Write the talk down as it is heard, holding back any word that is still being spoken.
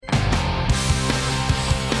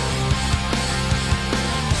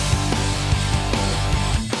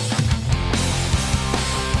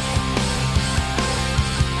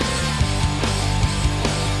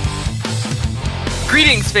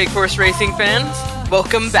Greetings, fake horse racing fans.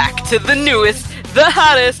 Welcome back to the newest, the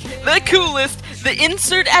hottest, the coolest, the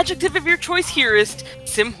insert adjective of your choice hereist,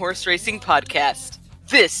 Sim Horse Racing Podcast.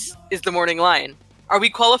 This is the Morning Lion. Are we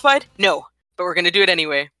qualified? No, but we're going to do it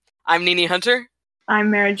anyway. I'm Nini Hunter. I'm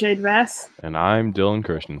Mary Jade Vess. And I'm Dylan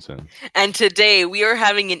Christensen. And today we are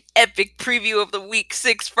having an epic preview of the Week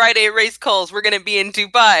 6 Friday race calls. We're going to be in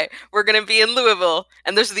Dubai. We're going to be in Louisville.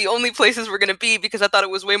 And those are the only places we're going to be because I thought it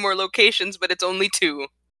was way more locations, but it's only 2.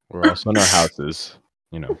 We're also in our houses.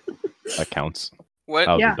 You know, that counts. What?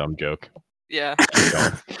 That was a dumb joke. Yeah.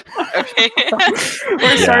 Okay.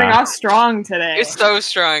 We're starting off strong today. You're so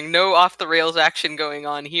strong. No off-the-rails action going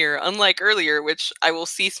on here, unlike earlier, which I will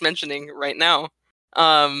cease mentioning right now.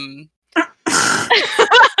 Oh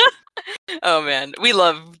man, we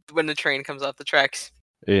love when the train comes off the tracks.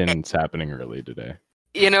 And it's happening early today.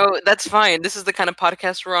 You know, that's fine. This is the kind of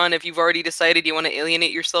podcast we're on. If you've already decided you want to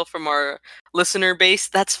alienate yourself from our listener base,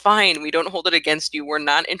 that's fine. We don't hold it against you. We're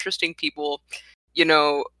not interesting people. You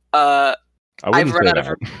know, I've run out of.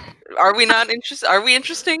 Are we not interesting? Are we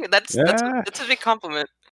interesting? That's a big compliment.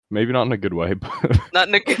 Maybe not in a good way, but not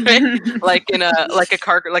in a good way. like a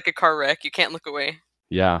car wreck. You can't look away.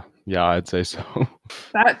 Yeah, I'd say so.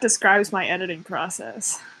 That describes my editing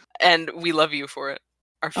process. And we love you for it.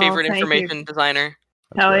 Our favorite information designer.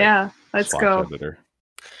 That's Hell right. yeah. Let's go. Editor.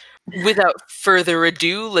 Without further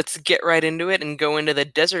ado, let's get right into it and go into the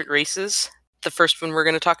desert races. The first one we're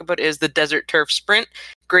going to talk about is the Desert Turf Sprint,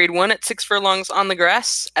 Grade 1 at 6 furlongs on the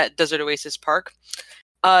grass at Desert Oasis Park.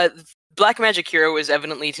 Black Magic Hero is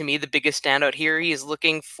evidently, to me, the biggest standout here. He is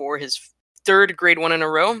looking for his third Grade 1 in a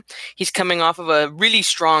row. He's coming off of a really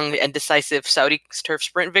strong and decisive Saudi Turf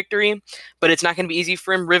Sprint victory, but it's not going to be easy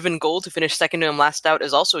for him. Riven Gold, to finish second to him last out,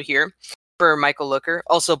 is also here for Michael Looker.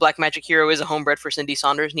 Also, Black Magic Hero is a homebred for Cindy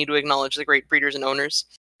Saunders. Need to acknowledge the great breeders and owners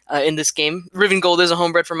in this game. Riven Gold is a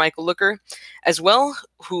homebred for Michael Looker as well,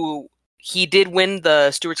 who he did win the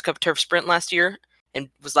Stewards Cup Turf Sprint last year and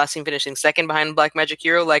was last seen finishing second behind Black Magic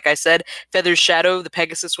Hero. Like I said, Feather's Shadow, the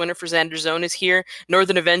Pegasus winner for Xander Zone, is here.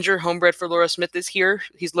 Northern Avenger, homebred for Laura Smith, is here.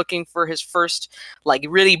 He's looking for his first,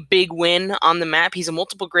 really big win on the map. He's a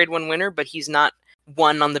multiple Grade 1 winner, but he's not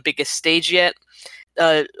won on the biggest stage yet.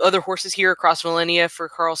 Other horses here, Across Millennia for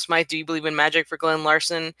Carl Smythe, Do You Believe in Magic for Glenn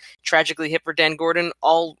Larson, Tragically Hip for Dan Gordon,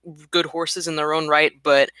 all good horses in their own right,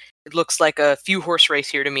 but it looks like a few horse race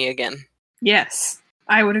here to me again. Yes,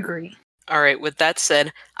 I would agree. All right, with that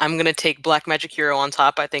said, I'm going to take Black Magic Hero on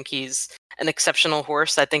top. I think he's an exceptional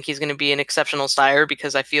horse. I think he's going to be an exceptional sire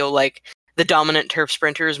because I feel like the dominant turf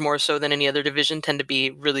sprinters, more so than any other division, tend to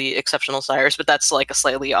be really exceptional sires, but that's like a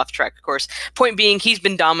slightly off track, of course. Point being, he's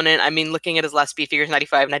been dominant. I mean, looking at his last speed figures,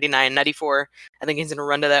 95, 99, 94, I think he's going to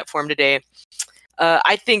run to that form today.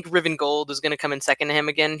 I think Riven Gold is going to come in second to him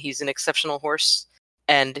again. He's an exceptional horse,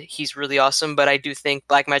 and he's really awesome, but I do think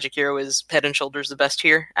Black Magic Hero is head and shoulders the best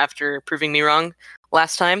here after proving me wrong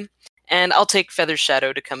last time. And I'll take Feather's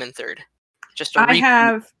Shadow to come in third. Just a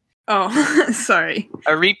repeat. Sorry.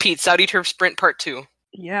 A repeat, Saudi Turf Sprint Part 2.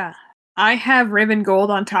 Yeah. I have Riven Gold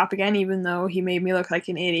on top again, even though he made me look like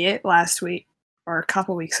an idiot last week, or a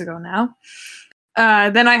couple weeks ago now.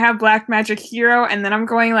 Then I have Black Magic Hero, and then I'm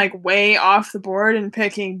going way off the board and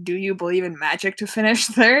picking Do You Believe in Magic to finish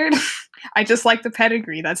third. I just like the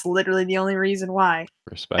pedigree. That's literally the only reason why.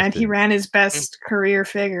 Respected. And he ran his best career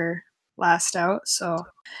figure last out, so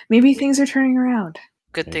maybe things are turning around.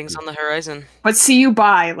 Good things on the horizon. But See You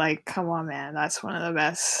Buy, come on, man. That's one of the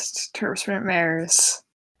best turf sprint mares.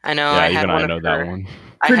 I know. Yeah, I had one I know of that her. one.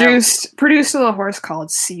 Produced a little horse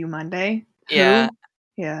called See You Monday. Yeah.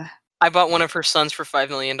 Who? Yeah. I bought one of her sons for $5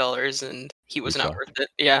 million, and he was not worth it.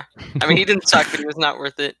 Yeah. I mean, he didn't suck, but he was not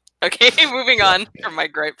worth it. Okay, moving on from my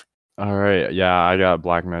gripe. All right, yeah, I got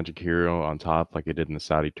Black Magic Hero on top like I did in the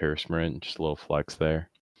Saudi Turf Sprint. Just a little flex there.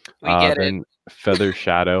 We get it. Then Feather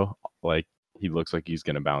Shadow, he looks like he's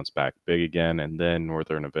going to bounce back big again, and then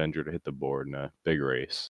Northern Avenger to hit the board in a big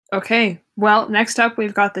race. Okay, well, next up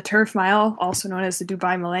we've got the Turf Mile, also known as the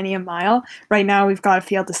Dubai Millennium Mile. Right now we've got a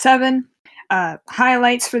field of 7.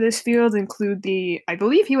 Highlights for this field include I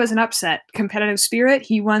believe he was an upset, Competitive Spirit.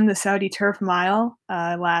 He won the Saudi Turf Mile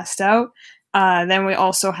last out. Then we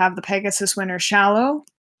also have the Pegasus winner Shallow,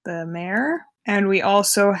 the mare. And we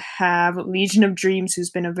also have Legion of Dreams,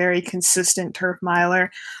 who's been a very consistent turf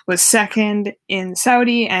miler, was second in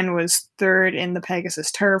Saudi and was third in the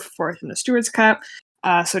Pegasus Turf, fourth in the Stewards Cup.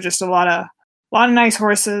 So just a lot of nice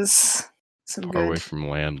horses. Some Far good. Away from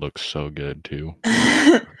Land looks so good too.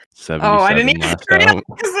 Oh, I didn't 77 even last hurry up out.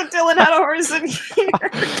 because Dylan had a horse in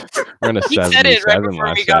here. We're in a He said it right 77 before we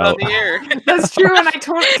last got on out. the air. That's true. And I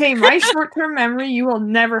told, okay, my short-term memory, you will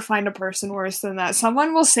never find a person worse than that.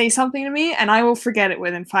 Someone will say something to me, and I will forget it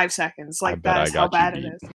within 5 seconds. I Like, bet that I is how got you bad it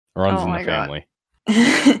beat. is. Runs Oh in my the God.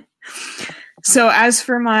 family. So as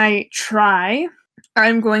for my try,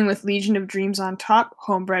 I'm going with Legion of Dreams on top,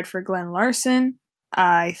 homebred for Glenn Larson.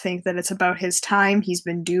 I think that it's about his time. He's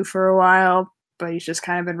been due for a while, but he's just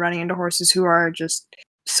kind of been running into horses who are just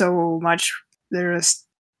so much, they're just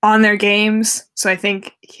on their games. So I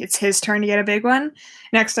think it's his turn to get a big one.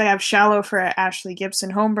 Next, I have Shallow for Ashley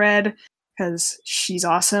Gibson homebred because she's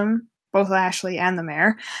awesome, both Ashley and the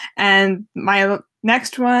mare. And my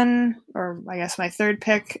next one, or I guess my third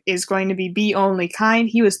pick, is going to be Only Kind.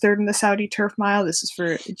 He was third in the Saudi Turf Mile. This is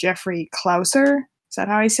for Jeffrey Klauser. Is that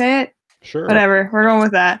how I say it? Sure. Whatever. We're going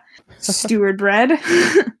with that. Steward bred.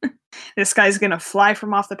 This guy's going to fly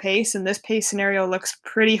from off the pace, and this pace scenario looks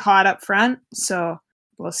pretty hot up front. So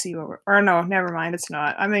we'll see what we're... Or no, never mind. It's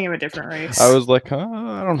not. I'm thinking of a different race. I was like, I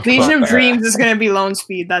don't know. Legion about of that. Dreams is going to be Lone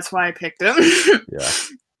Speed. That's why I picked him. Yeah.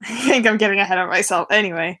 I think I'm getting ahead of myself.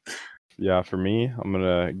 Anyway. Yeah, for me, I'm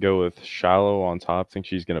gonna go with Shallow on top. I think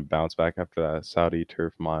she's gonna bounce back after that Saudi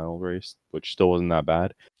Turf Mile race, which still wasn't that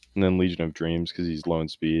bad. And then Legion of Dreams because he's lone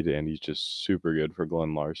speed and he's just super good for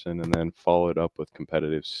Glenn Larson. And then followed up with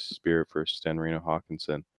Competitive Spirit for Stanrino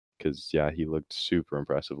Hawkinson because he looked super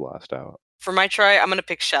impressive last out. For my try, I'm going to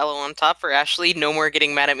pick Shallow on top for Ashley. No more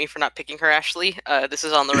getting mad at me for not picking her, Ashley. This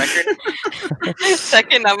is on the record.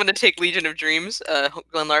 Second, I'm going to take Legion of Dreams,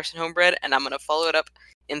 Glenn Larson homebred, and I'm going to follow it up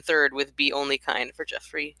in third with Be Only Kind for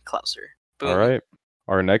Jeffrey Klauser. Boom. All right.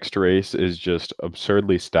 Our next race is just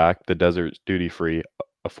absurdly stacked, the Desert Duty Free,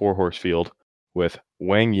 a 4-horse field with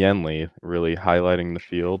Wang Yenli really highlighting the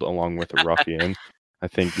field along with a Ruffian. I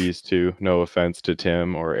think these two, no offense to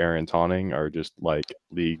Tim or Aaron Tonning, are just like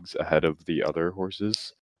leagues ahead of the other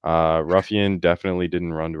horses. Ruffian definitely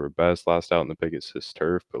didn't run to her best last out in the Pegasus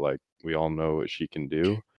Turf, but like we all know what she can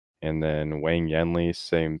do. And then Wang Yenli,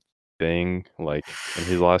 same thing, like in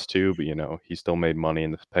his last two, but he still made money in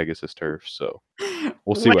the Pegasus Turf, so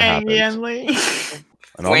we'll see what happens. Yenli.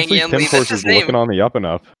 And honestly, Wang Yenli, Tim's that's horse his is name. looking on the up and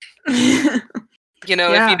up.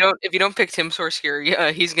 If you don't pick Tim's horse here,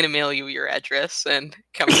 he's gonna mail you your address and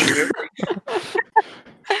come through.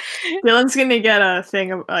 Dylan's gonna get a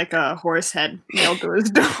thing of like a horse head mailed to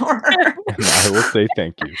his door. And I will say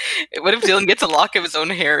thank you. What if Dylan gets a lock of his own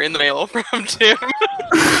hair in the mail from Tim?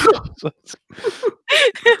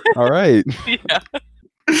 All right. Yeah.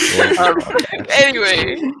 Well,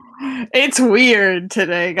 Anyway, it's weird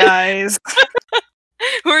today, guys.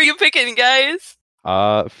 who are you picking, guys?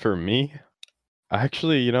 for me,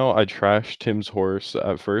 actually, I trashed Tim's horse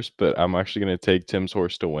at first, but I'm actually going to take Tim's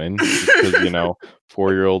horse to win because,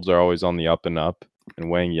 4-year-olds are always on the up and up. And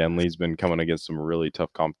Wang Yenli's been coming against some really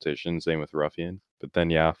tough competition, same with Ruffian. But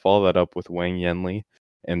then, follow that up with Wang Yenli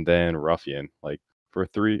and then Ruffian. Like for a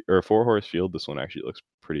 3 or 4-horse field, this one actually looks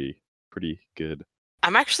pretty good.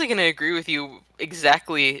 I'm actually going to agree with you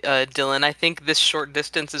exactly, Dylan. I think this short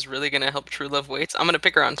distance is really going to help True Love Waits. I'm going to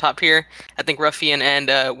pick her on top here. I think Ruffian and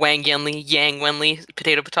Wang Wenli,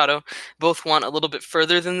 potato, both want a little bit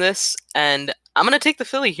further than this. And I'm going to take the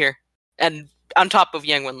filly here. And on top of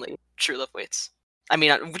Yang Wenli, True Love Waits. I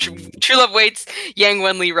mean, True Love Waits, Yang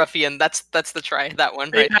Wenli, Ruffian. That's the try. That one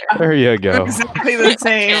right there. There you go. Exactly the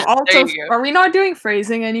same. Also, are we not doing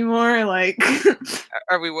phrasing anymore? Like,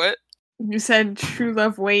 Are we what? You said True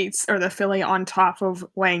Love Waits or the filly on top of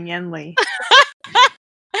Wang Yenli.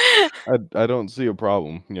 I don't see a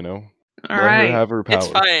problem, All Let right. her have her power.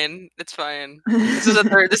 It's fine. This is a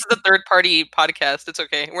third party podcast. It's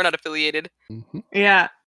okay. We're not affiliated. Mm-hmm. Yeah.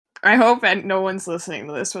 I hope no one's listening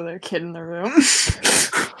to this with their kid in the room.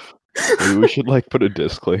 Maybe we should put a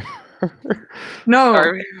disclaimer.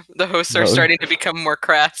 No. The hosts are starting to become more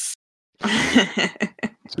crass.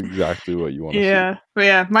 That's exactly what you want to see.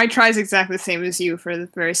 But my try is exactly the same as you for the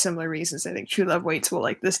very similar reasons. I think True Love Waits will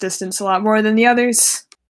like this distance a lot more than the others.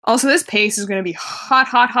 Also, this pace is going to be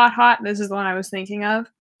hot. This is the one I was thinking of.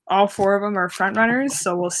 All 4 of them are front runners,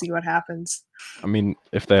 so we'll see what happens. I mean,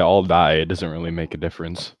 if they all die, it doesn't really make a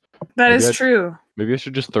difference. That is true. Maybe I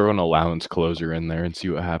should just throw an allowance closer in there and see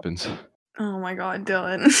what happens. Oh my god,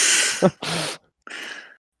 Dylan.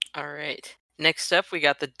 All right. Next up, we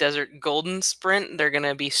got the Desert Golden Sprint. They're going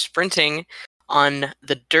to be sprinting on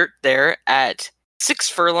the dirt there at 6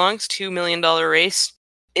 furlongs, $2 million race.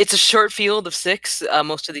 It's a short field of 6.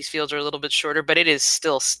 Most of these fields are a little bit shorter, but it is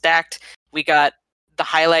still stacked. We got the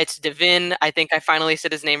highlights, Devin. I think I finally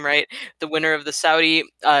said his name right. The winner of the Saudi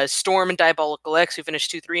Storm and Diabolical X, who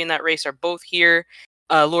finished 2-3 in that race, are both here.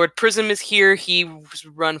 Lord Prism is here. He was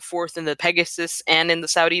run fourth in the Pegasus and in the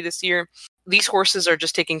Saudi this year. These horses are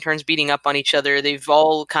just taking turns beating up on each other. They've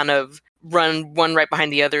all kind of run one right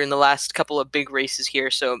behind the other in the last couple of big races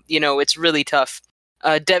here. So, it's really tough.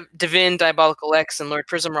 Divin, Diabolical X, and Lord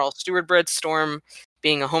Prism are all steward-bred. Storm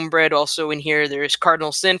being a homebred also in here. There's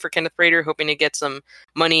Cardinal Sin for Kenneth Prater, hoping to get some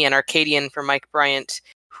money, and Arcadian for Mike Bryant,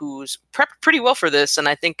 who's prepped pretty well for this and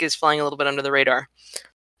I think is flying a little bit under the radar.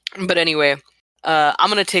 But anyway, I'm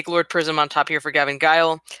going to take Lord Prism on top here for Gavin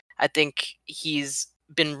Guile. I think he's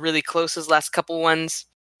been really close his last couple ones.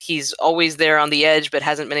 He's always there on the edge, but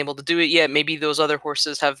hasn't been able to do it yet. Maybe those other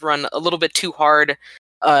horses have run a little bit too hard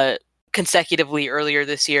consecutively earlier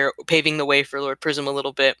this year, paving the way for Lord Prism a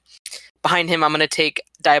little bit. Behind him, I'm going to take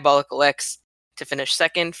Diabolical X to finish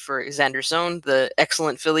second for Xander Zone, the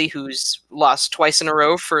excellent filly who's lost twice in a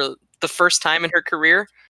row for the first time in her career,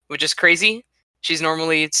 which is crazy. She's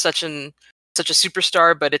normally such a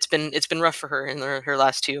superstar, but it's been rough for her in her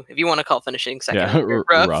last two. If you want to call finishing second,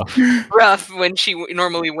 rough. Rough when she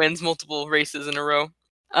normally wins multiple races in a row.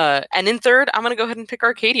 And in third, I'm going to go ahead and pick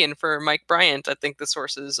Arcadian for Mike Bryant. I think this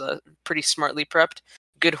horse is pretty smartly prepped.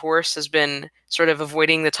 Good horse, has been sort of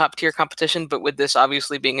avoiding the top tier competition, but with this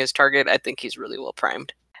obviously being his target, I think he's really well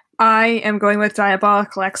primed. I am going with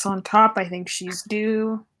Diabolical X on top. I think she's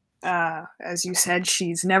due. As you said,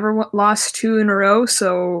 she's never lost two in a row,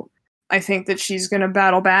 so I think that she's going to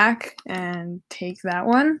battle back and take that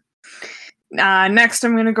one. Next,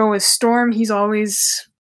 I'm going to go with Storm. He's always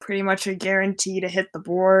pretty much a guarantee to hit the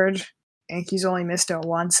board. I think he's only missed it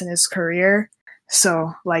once in his career.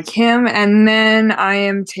 So, like him. And then I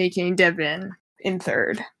am taking Devin in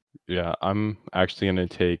third. Yeah, I'm actually going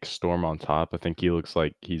to take Storm on top. I think he looks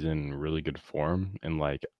like he's in really good form. And,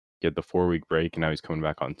 he had the 4-week break, and now he's coming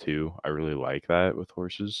back on 2. I really like that with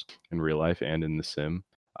horses in real life and in the sim.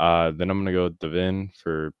 Then I'm going to go with Devin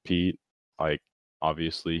for Pete.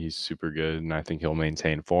 Obviously, he's super good, and I think he'll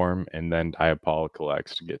maintain form. And then Diabolical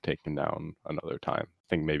X to get taken down another time. I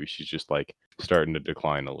think maybe she's just, starting to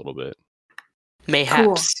decline a little bit.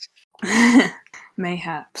 Mayhaps. Cool.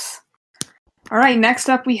 Mayhaps. All right, next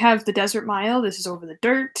up we have the Desert Mile. This is over the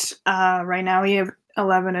dirt. Right now we have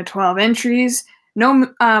 11 to 12 entries.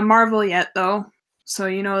 No Marvel yet, though, so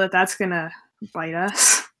you know that's going to bite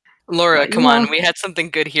us. Laura, come on. We had something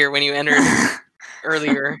good here when you entered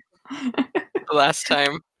earlier the last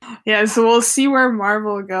time. Yeah, so we'll see where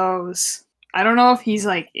Marvel goes. I don't know if he's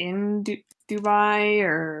in Dubai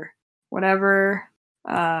or whatever.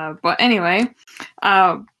 But anyway,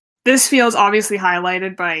 this field's obviously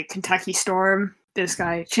highlighted by Kentucky Storm. This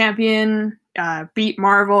guy, champion, beat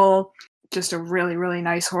Marvel. Just a really, really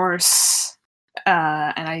nice horse.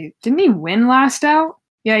 And didn't he win last out?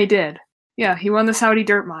 Yeah, he did. Yeah, he won the Saudi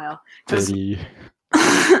Dirt Mile. Did he?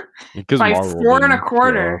 By Marvel 4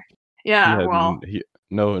 1/4. Yeah, well.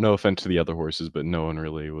 No offense to the other horses, but no one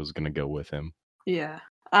really was going to go with him. Yeah.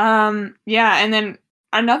 Yeah, and then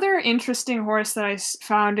another interesting horse that I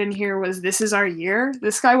found in here was This Is Our Year.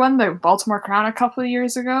 This guy won the Baltimore Crown a couple of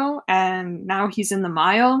years ago, and now he's in the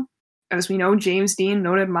mile. As we know, James Dean,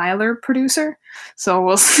 noted miler producer. So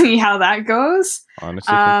we'll see how that goes.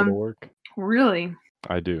 Honestly, I think it'll work. Really?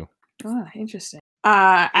 I do. Oh, interesting.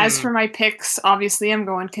 As for my picks, obviously I'm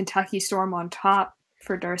going Kentucky Storm on top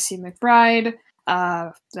for Darcy McBride.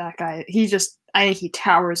 That guy, I think he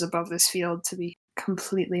towers above this field, to be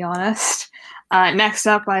completely honest. Next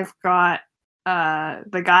up, I've got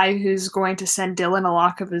the guy who's going to send Dylan a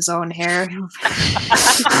lock of his own hair.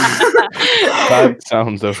 That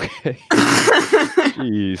sounds okay.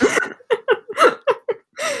 Jeez.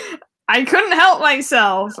 I couldn't help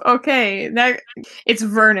myself. Okay, it's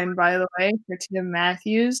Vernon, by the way, for Tim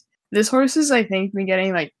Matthews. This horse has, I think, been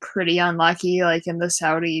getting pretty unlucky, in the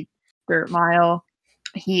Saudi Dirt Mile.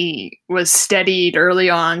 He was steadied early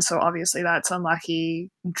on, so obviously that's unlucky.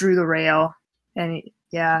 Drew the rail, and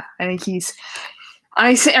I think he's.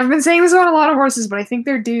 I've been saying this about a lot of horses, but I think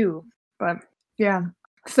they're due. But yeah,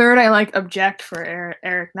 third, I like Object for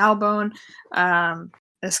Eric Nalbone.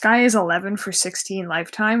 This guy is 11 for 16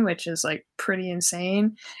 lifetime, which is pretty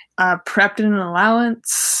insane. Prepped in an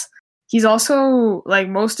allowance. He's also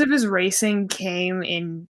most of his racing came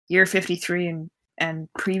in year 53 and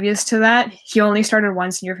previous to that. He only started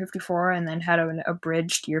once in year 54 and then had an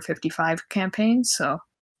abridged year 55 campaign. So,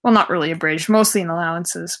 well, not really abridged, mostly in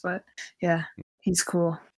allowances, but yeah, he's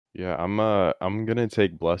cool. Yeah, I'm gonna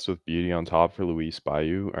take Blessed with Beauty on top for Luis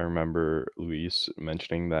Bayou. I remember Luis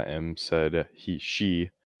mentioning that M said she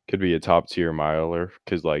could be a top tier miler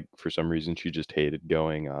because for some reason she just hated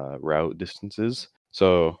going route distances.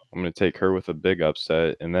 So I'm gonna take her with a big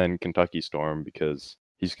upset, and then Kentucky Storm because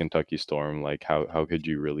he's Kentucky Storm. Like, how could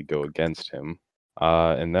you really go against him?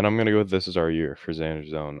 And then I'm going to go with This Is Our Year for Xander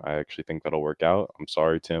Zone. I actually think that'll work out. I'm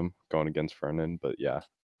sorry, Tim, going against Vernon, but yeah,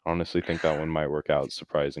 I honestly think that one might work out,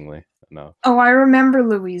 surprisingly enough. Oh, I remember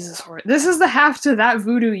Louise's horse. This is the half to that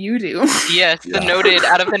voodoo you do. Yes, Yeah.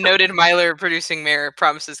 out of the noted Myler producing mare,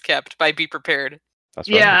 Promises Kept by Be Prepared. That's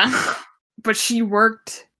right. Yeah. But she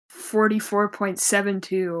worked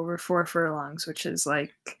 44.72 over 4 furlongs, which is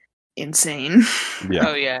like insane. Yeah.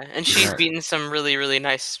 Oh yeah, and she's beaten some really, really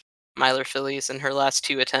nice Myler fillies in her last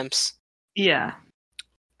 2 attempts. Yeah.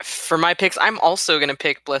 For my picks, I'm also gonna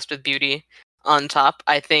pick Blessed with Beauty on top.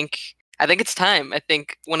 I think it's time. I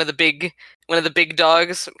think one of the big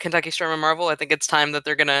dogs, Kentucky Storm and Marvel. I think it's time that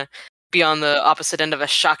they're gonna be on the opposite end of a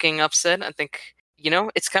shocking upset. I think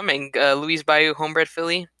it's coming. Louise Bayou, homebred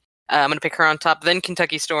filly. I'm gonna pick her on top. Then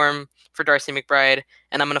Kentucky Storm for Darcy McBride,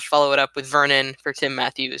 and I'm gonna follow it up with Vernon for Tim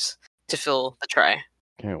Matthews to fill the try.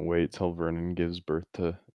 Can't wait till Vernon gives birth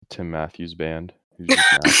to Tim Matthews' band. Who's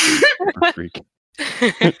just an absolute super freak.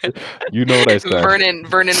 You know what I said.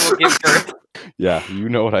 Vernon will give birth. Yeah, you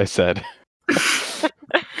know what I said.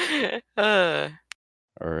 All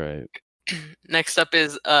right. Next up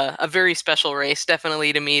is a very special race.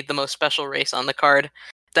 Definitely to me, the most special race on the card.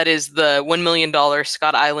 That is the $1 million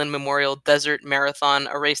Scott Island Memorial Desert Marathon,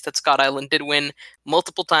 a race that Scott Island did win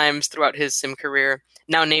multiple times throughout his sim career,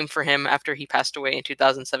 now named for him after he passed away in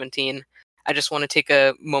 2017. I just want to take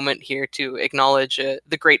a moment here to acknowledge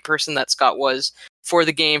the great person that Scott was for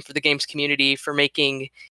the game's community, for making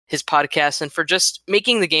his podcast, and for just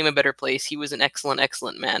making the game a better place. He was an excellent,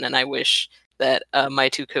 excellent man, and I wish that my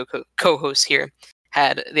 2 co-hosts here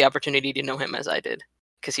had the opportunity to know him as I did,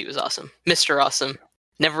 because he was awesome. Mr. Awesome.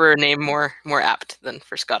 Never a name more apt than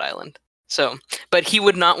for Scott Island. So, but he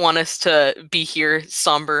would not want us to be here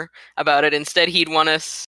somber about it. Instead, he'd want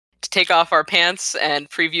us to take off our pants and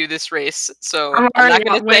preview this race. So I'm not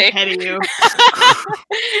going to say. Ahead of you.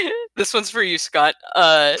 This one's for you, Scott.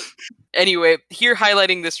 Anyway, here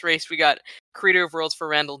highlighting this race, we got Creator of Worlds for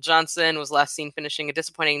Randall Johnson, was last seen finishing a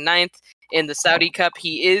disappointing 9th in the Saudi Cup.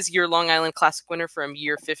 He is your Long Island Classic winner from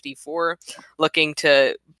year 54, looking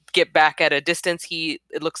to get back at a distance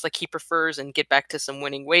it looks like he prefers and get back to some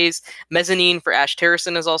winning ways. Mezzanine for Ash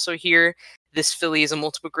Terrison is also here. This filly is a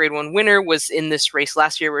multiple grade 1 winner, was in this race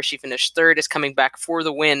last year where she finished 3rd, is coming back for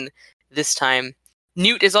the win this time.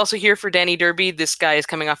 Newt is also here for Danny Derby. This guy is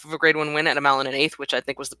coming off of a grade 1 win at a mile and an eighth, which I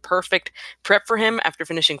think was the perfect prep for him after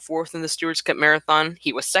finishing 4th in the Stewards Cup Marathon.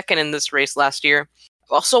 He was 2nd in this race last year.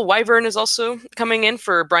 Also, Wyvern is also coming in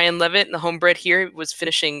for Brian Levitt, the homebred here, was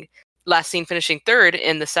last seen finishing 3rd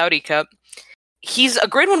in the Saudi Cup. He's a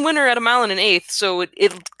grade 1 winner at a mile and an eighth, so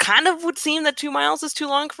it kind of would seem that 2 miles is too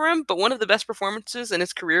long for him, but one of the best performances in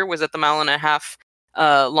his career was at the mile and a half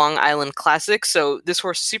Long Island Classic. So this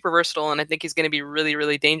horse is super versatile, and I think he's going to be really,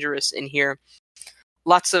 really dangerous in here.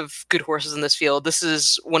 Lots of good horses in this field. This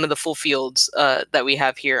is one of the full fields that we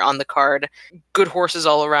have here on the card. Good horses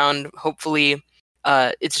all around. Hopefully,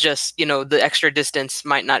 it's just, the extra distance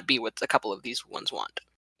might not be what a couple of these ones want.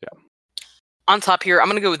 Yeah. On top here, I'm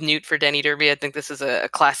going to go with Newt for Danny Derby. I think this is a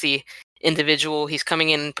classy individual. He's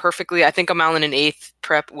coming in perfectly. I think a mile and an eighth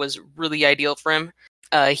prep was really ideal for him.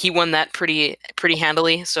 He won that pretty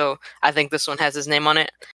handily, so I think this one has his name on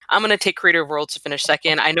it. I'm going to take Creator of Worlds to finish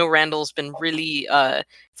 2nd. I know Randall's been really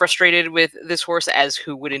frustrated with this horse, as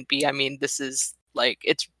who wouldn't be? I mean, this is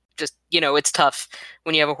it's just, it's tough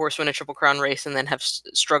when you have a horse win a Triple Crown race and then have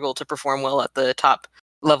struggled to perform well at the top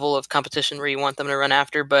level of competition where you want them to run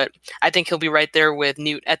after. But I think he'll be right there with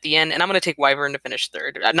Newt at the end, and I'm going to take Wyvern to finish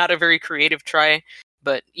 3rd. Not a very creative try,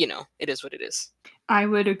 but, it is what it is. I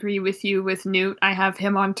would agree with you with Newt. I have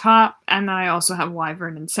him on top, and I also have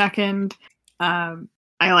Wyvern in 2nd. I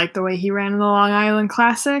like the way he ran in the Long Island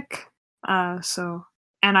Classic. And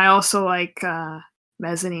I also like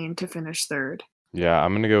Mezzanine to finish 3rd. Yeah,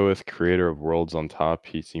 I'm going to go with Creator of Worlds on top.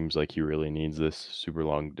 He seems like he really needs this super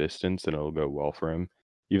long distance, and it'll go well for him.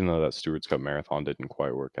 Even though that Stewards Cup Marathon didn't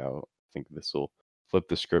quite work out, I think this will flip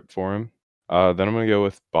the script for him. Then I'm going to go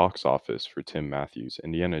with Box Office for Tim Matthews.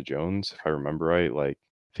 Indiana Jones, if I remember right, I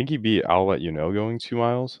think he beat I'll Let You Know going 2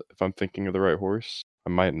 miles, if I'm thinking of the right horse. I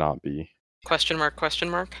might not be. Question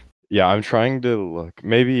mark? Yeah, I'm trying to look.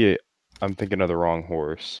 Maybe I'm thinking of the wrong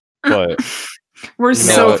horse, but we're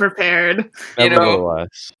so prepared.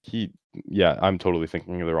 Nevertheless, I'm totally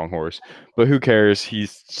thinking of the wrong horse, but who cares?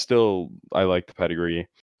 He's still, I like the pedigree.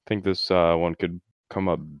 I think this one could come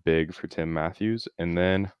up big for Tim Matthews, and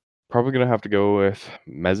then probably going to have to go with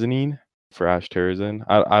Mezzanine for Ash Terrison.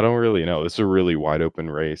 I don't really know. It's a really wide open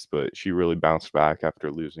race, but she really bounced back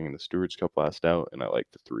after losing in the Stewards Cup last out, and I like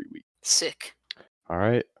the 3 week. Sick. All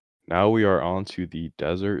right. Now we are on to the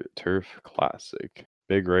Desert Turf Classic.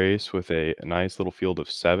 Big race with a nice little field of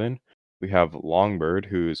 7. We have Longbird,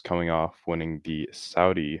 who is coming off winning the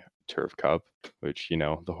Saudi Turf Cup, which,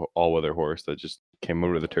 the all-weather horse that just came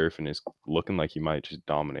over to the turf and is looking like he might just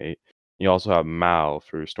dominate. You also have Mal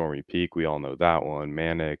for Stormy Peak. We all know that one.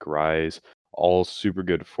 Manic, Rise, all super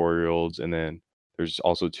good 4-year-olds. And then there's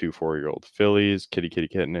also 2 4-year-old fillies, Kitty Kitty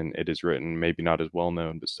Kitten, and It Is Written. Maybe not as well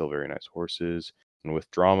known, but still very nice horses. And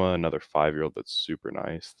with Drama, another 5-year-old that's super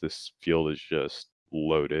nice. This field is just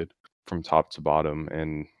loaded from top to bottom.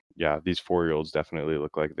 And yeah, these 4-year-olds definitely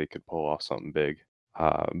look like they could pull off something big.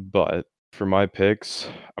 But for my picks,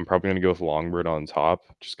 I'm probably going to go with Longbird on top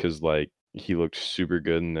just because, he looked super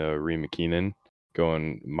good in the Ree McKeenan,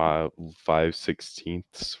 going my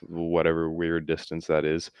 5/16, whatever weird distance that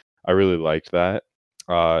is. I really liked that.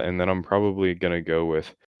 And then I'm probably going to go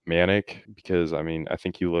with Manic because, I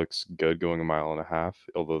think he looks good going 1.5 miles,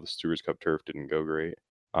 although the Stewards Cup turf didn't go great.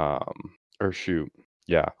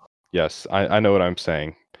 Yes, I know what I'm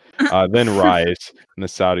saying. Then Rise in the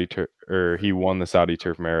Saudi he won the Saudi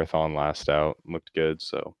Turf Marathon last out, looked good,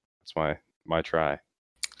 so that's my try.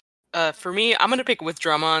 For me, I'm going to pick With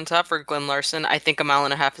Drama on top for Glenn Larson. I think 1.5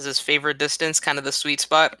 miles is his favorite distance, kind of the sweet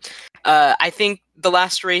spot. I think the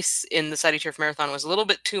last race in the Saudi Turf Marathon was a little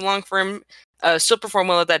bit too long for him. Still performed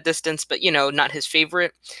well at that distance, but, not his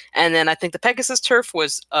favorite. And then I think the Pegasus Turf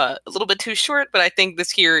was a little bit too short, but I think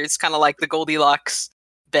this here is kind of like the Goldilocks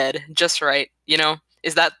bed, just right,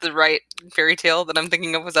 Is that the right fairy tale that I'm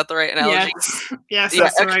thinking of? Was that the right analogy? Yes,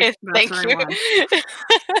 that's right. Thank you.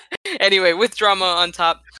 Anyway, With Drama on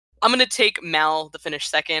top. I'm going to take Mal to finish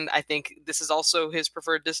second. I think this is also his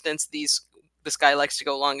preferred distance. This guy likes to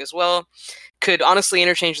go long as well. Could honestly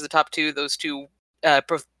interchange the top 2. Those 2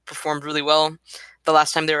 performed really well the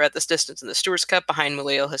last time they were at this distance in the Stewards Cup behind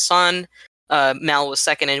Mulay Hassan. Mal was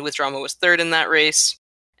second and With Drama was third in that race.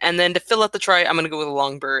 And then to fill out the try, I'm going to go with a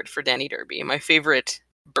Longbird for Danny Derby, my favorite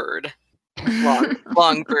bird.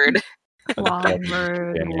 Longbird.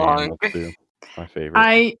 Longbird. Long. My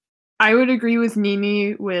favorite. I would agree with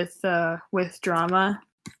Nini with Drama.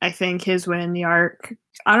 I think his win in the Arc,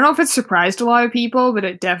 I don't know if it surprised a lot of people, but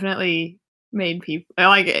it definitely made people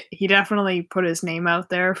he definitely put his name out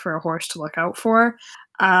there for a horse to look out for.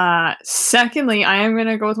 Secondly, I am going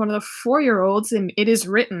to go with one of the 4-year-olds, and It Is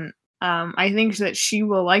Written. I think that she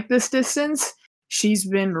will like this distance. She's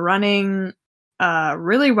been running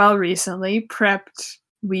really well recently, prepped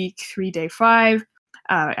week 3, day 5.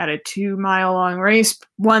 At a 2-mile long race,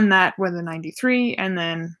 won that with a 93, and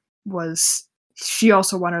then she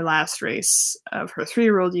also won her last race of her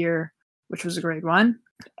 3-year-old year, which was a grade 1.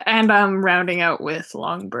 And I'm rounding out with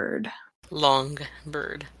Longbird.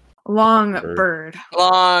 Longbird. Longbird.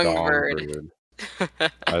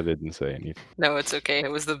 I didn't say anything. No, it's okay.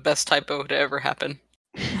 It was the best typo to ever happen.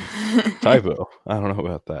 Typo? I don't know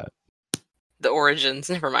about that. The origins.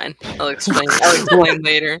 Never mind. I'll explain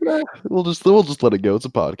later. We'll just let it go. It's a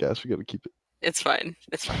podcast. We got to keep it. It's fine.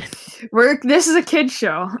 This is a kid's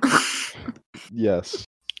show. Yes.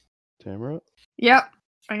 Tamara? Yep.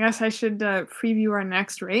 I guess I should preview our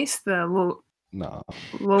next race. The Louisville.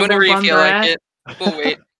 Whenever you feel like it. We'll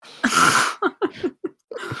wait.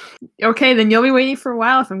 Okay, then you'll be waiting for a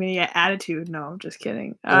while if I'm going to get attitude. No, I'm just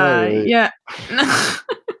kidding. Yeah.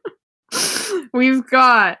 We've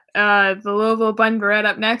got the Louisville Bun Barrette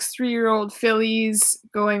up next. 3-year-old fillies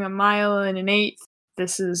going 1 mile and an 1/8.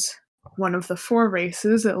 This is one of the 4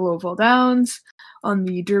 races at Louisville Downs on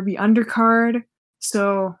the Derby undercard.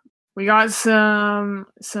 So we got some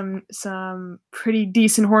pretty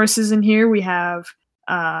decent horses in here. We have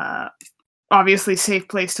obviously Safe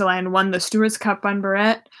Place to Land won the Stewards Cup Bun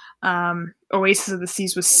Barrette. Oasis of the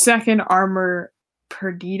Seas was second. Armor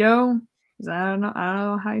Perdido. I don't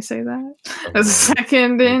know how you say that. Was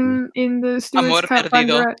second in the Stewards Cup Bun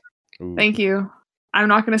Barrette. Thank you. I'm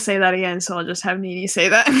not going to say that again, so I'll just have Nini say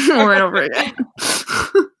that over and over again.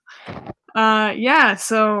 Yeah,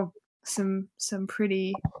 so some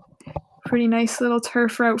pretty nice little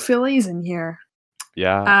turf route fillies in here.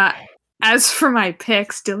 Yeah. As for my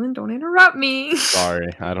picks, Dylan, don't interrupt me. Sorry,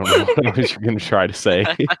 I don't know what I was going to try to say.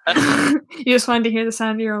 You just wanted to hear the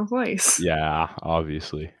sound of your own voice. Yeah,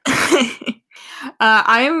 obviously.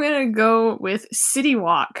 I am going to go with City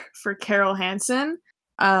Walk for Carol Hansen.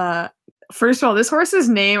 First of all, this horse's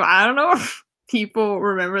name, I don't know if people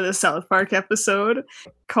remember the South Park episode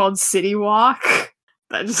called City Walk.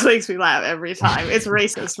 That just makes me laugh every time. It's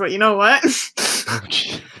racist, but you know what?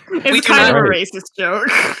 It's kind of a racist joke.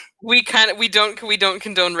 We don't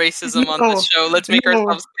condone racism on this show. Let's make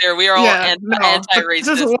ourselves clear. We are all anti-racist.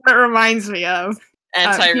 This is what it reminds me of.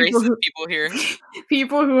 Anti-racist people here.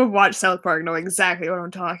 People who have watched South Park know exactly what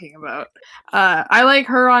I'm talking about. I like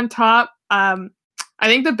her on top. I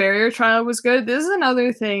think the barrier trial was good. This is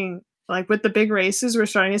another thing, like with the big races, we're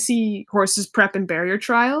starting to see horses prep in barrier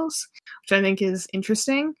trials, which I think is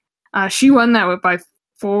interesting. She won that by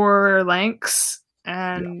 4 lengths,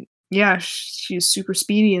 and she's super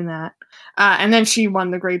speedy in that. And then she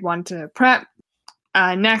won the grade 1 to prep.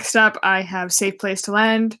 Next up, I have Safe Place to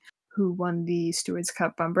Land, who won the Stewards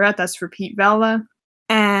Cup Bumbrette. That's for Pete Vela.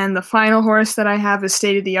 And the final horse that I have is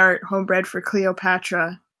State of the Art, homebred for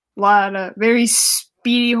Cleopatra. Very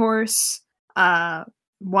speedy horse.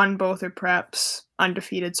 Won both her preps,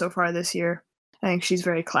 undefeated so far this year. I think she's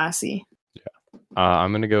very classy. Yeah.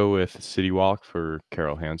 I'm going to go with City Walk for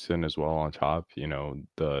Carol Hansen as well on top. You know,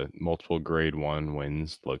 the multiple grade 1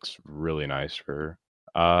 wins looks really nice for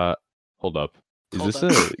her. Hold up.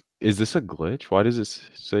 Is this a glitch? Why does it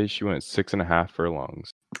say she went 6.5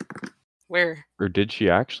 furlongs? Where? Or did she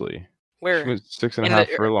actually? Where? She went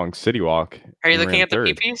 6.5 furlongs City Walk. Are you looking at the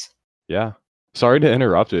PPs? Yeah. Sorry to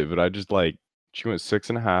interrupt it, but I just she went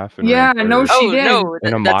 6.5 and yeah, no, she did. No,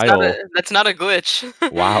 in a mile. That's not a glitch.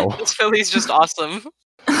 Wow. This filly's just awesome.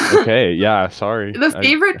 Okay, yeah, sorry. The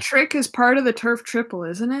favorite trick is part of the turf triple,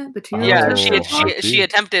 isn't it? The 2 Yeah, she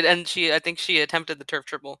attempted, and I think she attempted the turf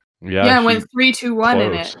triple. Yeah, went 3-2-1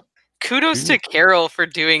 in it. Kudos to Carol for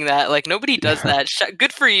doing that. Like, nobody does that.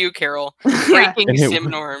 Good for you, Carol. Breaking sim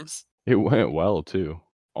norms. It went well too.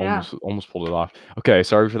 Almost pulled it off. Okay,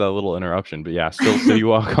 sorry for that little interruption, but yeah, still City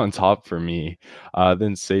Walk on top for me.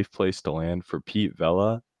 Then Safe Place to Land for Pete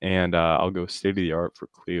Vela, and I'll go State of the Art for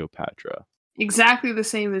Cleopatra. Exactly the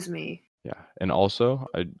same as me. Yeah, and also,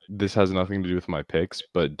 this has nothing to do with my picks,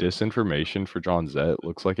 but disinformation for John Zett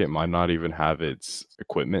looks like it might not even have its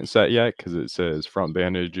equipment set yet because it says front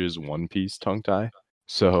bandages, 1-piece tongue tie.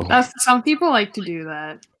 So some people like to do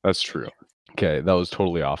that. That's true. Okay, that was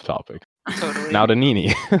totally off topic. Totally. Now to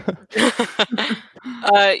Nini.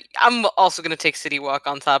 I'm also going to take City Walk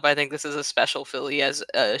on top. I think this is a special filly as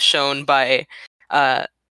shown by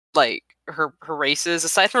like her races.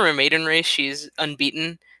 Aside from her maiden race, she's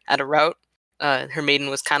unbeaten at a route. Her maiden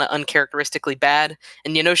was kind of uncharacteristically bad,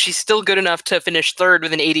 and she's still good enough to finish 3rd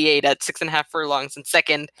with an 88 at 6.5 furlongs and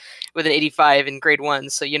 2nd with an 85 in grade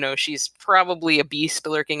 1. So she's probably a beast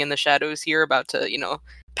lurking in the shadows here, about to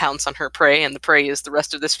pounce on her prey, and the prey is the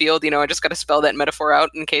rest of this field. I just got to spell that metaphor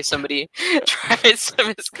out in case somebody tries to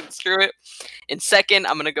misconstrue it. In 2nd,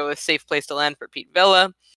 I'm gonna go with Safe Place to Land for Pete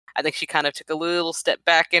Vela. I think she kind of took a little step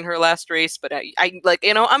back in her last race, but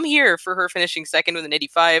I'm here for her finishing 2nd with an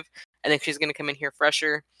 85. I think she's going to come in here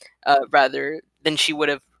fresher, rather than she would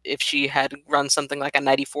have if she had run something like a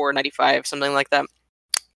 94, 95, something like that.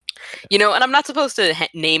 And I'm not supposed to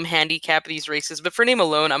name handicap these races, but for name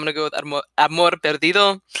alone, I'm going to go with Amor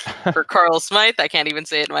Perdido for Carl Smythe. I can't even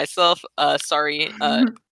say it myself. Sorry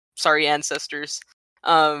ancestors.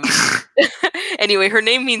 Anyway, her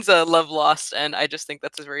name means love lost, and I just think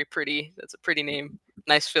that's a pretty name.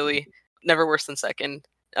 Nice filly, never worse than 2nd.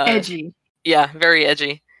 Edgy. Yeah, very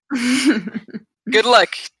edgy. Good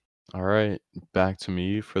luck. All right, back to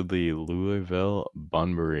me for the Louisville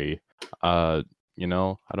Bunbury. I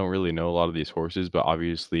don't really know a lot of these horses, but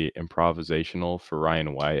obviously Improvisational for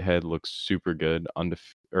Ryan Whitehead looks super good.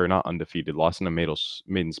 Not undefeated, lost in a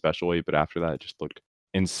maiden special weight, but after that it just looked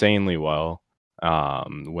insanely well.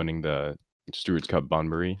 Winning the Stewards Cup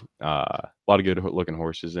Bunbury. A lot of good looking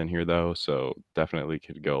horses in here though, so definitely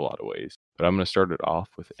could go a lot of ways. But I'm going to start it off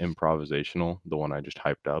with Improvisational, the one I just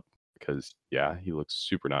hyped up, because he looks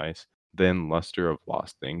super nice. Then Luster of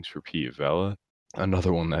Lost Things for Pete Vela,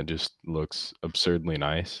 another one that just looks absurdly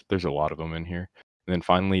nice. There's a lot of them in here. And then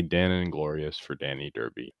finally Dan and Glorious for Danny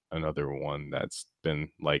Derby, another one that's been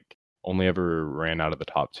only ever ran out of the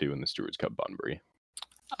top 2 in the Stewards Cup Bunbury.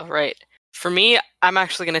 All right. For me, I'm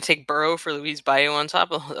actually going to take Burrow for Louise Bayou on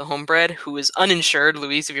top of the homebred, who is uninsured.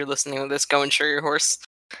 Louise, if you're listening to this, go insure your horse.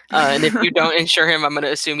 And if you don't insure him, I'm going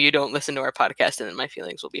to assume you don't listen to our podcast, and then my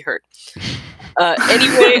feelings will be hurt.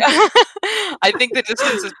 Anyway, I think the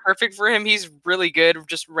distance is perfect for him. He's really good.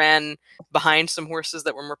 Just ran behind some horses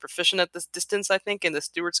that were more proficient at this distance, I think, in the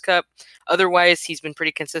Stewards Cup. Otherwise, he's been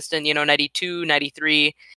pretty consistent, 92,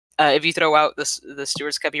 93. If you throw out the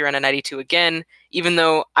Stewards Cup, he ran a 92 again. Even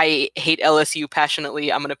though I hate LSU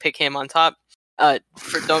passionately, I'm going to pick him on top.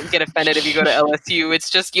 Don't get offended if you go to LSU.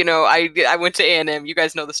 It's just, I went to A&M. You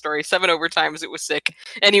guys know the story. 7 overtimes. It was sick.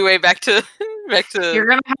 Anyway, back to. You're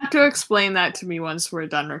gonna have to explain that to me once we're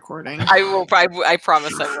done recording. I will. I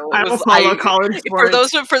promise I will. I will follow college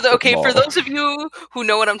sports. For those of you who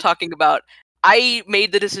know what I'm talking about, I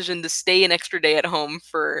made the decision to stay an extra day at home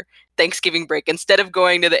for Thanksgiving break instead of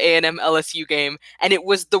going to the A&M LSU game, and it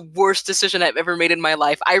was the worst decision I've ever made in my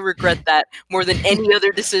life. I regret that more than any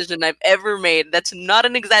other decision I've ever made. That's not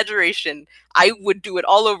an exaggeration. I would do it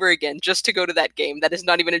all over again just to go to that game. That is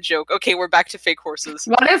not even a joke. Okay, we're back to fake horses.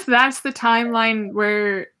 What if that's the timeline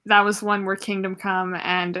where that was one where Kingdom Come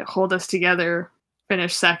and Hold Us Together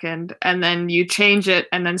finish second, and then you change it,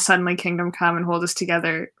 and then suddenly Kingdom Come and Hold Us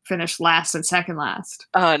Together finish last and second last?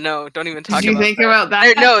 No, don't even talk about that. Did you think about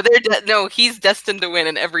that? No, he's destined to win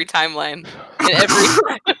in every timeline.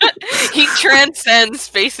 He transcends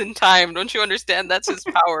space and time. Don't you understand? That's his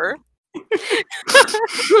power.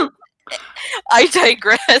 I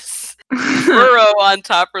digress. Burrow on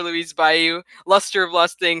top for Louise Bayou. Luster of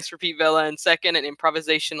Lost Things for Pete Vela in second, and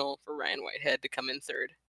Improvisational for Ryan Whitehead to come in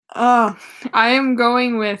third. I am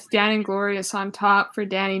going with Dan and Glorious on top for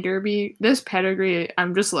Danny Derby. This pedigree,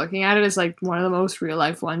 I'm just looking at it, is like one of the most real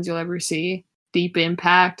life ones you'll ever see. Deep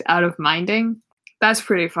impact, out of minding. That's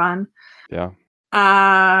pretty fun. Yeah.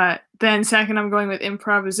 Then second, I'm going with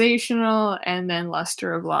Improvisational, and then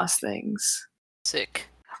Luster of Lost Things. Sick.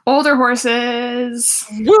 Older horses.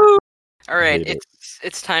 Woo! All right,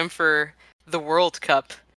 it's time for the World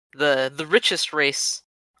Cup, the richest race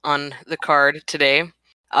on the card today.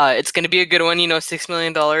 It's going to be a good one, $6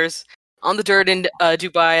 million on the dirt in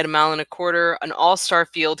Dubai at 1.25 miles, an all-star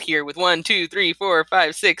field here with 1, 2, 3, 4,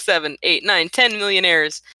 5, 6, 7, 8, 9, 10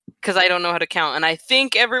 millionaires, because I don't know how to count, and I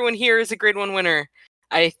think everyone here is a Grade 1 winner.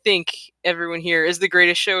 I think everyone here is the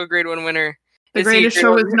Greatest Show a Grade 1 winner. The Greatest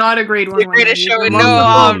Show is not a Grade 1 winner. The Greatest Show, no.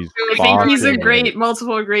 I think he's a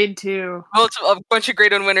multiple Grade 2. A bunch of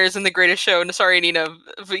Grade 1 winners in the Greatest Show. Sorry, Nina.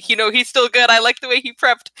 He's still good. I like the way he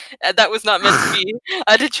prepped. That was not meant to be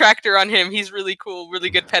a detractor on him. He's really cool, really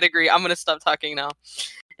good pedigree. I'm going to stop talking now.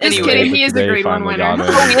 Just kidding, he is a Grade 1 winner.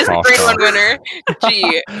 Oh, he is a Grade 1 winner.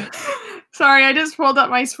 Gee. Sorry, I just pulled up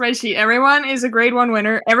my spreadsheet. Everyone is a Grade 1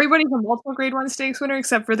 winner. Everybody's a multiple Grade 1 stakes winner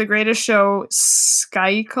except for the Greatest Show,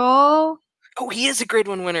 Skycall. Oh, he is a Grade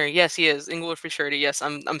 1 winner. Yes, he is. Inglewood for Surety. Yes,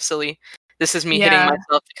 I'm silly. This is me hitting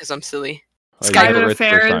myself because I'm silly. Skyler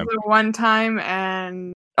Affair is a one time,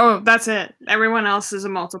 and that's it. Everyone else is a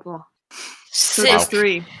multiple. So there's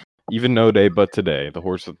 3. Even No Day But Today, the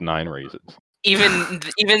horse with 9 races. Even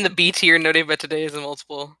the B tier No Day But Today is a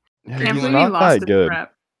multiple. Yeah, he's not that good.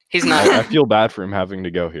 He's not. I feel bad for him having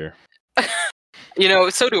to go here.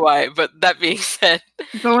 So do I. But that being said,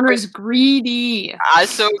 the owner's greedy. I'm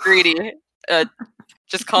so greedy.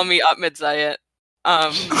 Just call me Ahmed Zayat.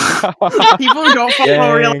 People who don't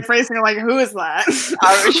follow real life racing are like, who is that?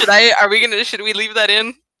 Should we leave that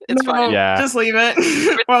in? It's fine. Yeah. Just leave it.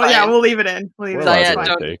 We'll leave it in.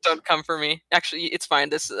 Zayat, don't come for me. Actually, it's fine.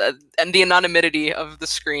 This and the anonymity of the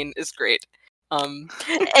screen is great.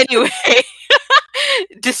 Anyway,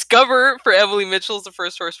 Discover for Emily Mitchell is the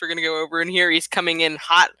first horse we're going to go over in here. He's coming in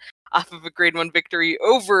hot off of a Grade 1 victory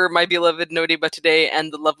over my beloved No Day But Today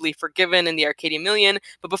and the lovely Forgiven in the Arcadia Million.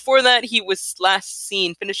 But before that, he was last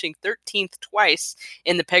seen finishing 13th twice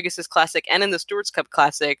in the Pegasus Classic and in the Stewards Cup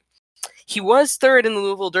Classic. He was third in the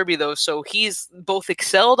Louisville Derby, though, so he's both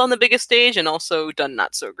excelled on the biggest stage and also done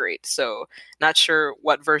not so great. So not sure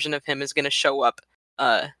what version of him is going to show up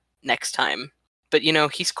next time. But,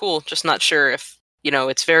 he's cool, just not sure if,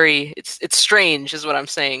 it's strange is what I'm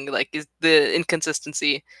saying. Like, the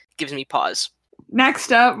inconsistency gives me pause.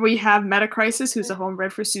 Next up, we have Metacrisis, who's a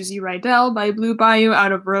homebred for Susie Rydell by Blue Bayou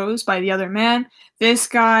out of Rose by The Other Man. This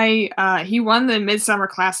guy, he won the Midsummer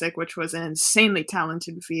Classic, which was an insanely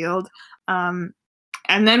talented field. And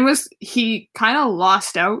then he kind of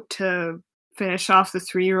lost out to finish off the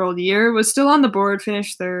 3-year-old year, was still on the board,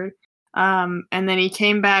 finished third. And then he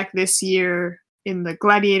came back this year in the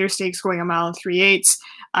Gladiator Stakes going 1 mile 3/8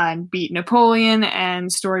 and beat Napoleon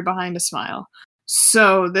and Story Behind a Smile.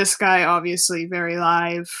 So this guy, obviously very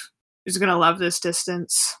live, is going to love this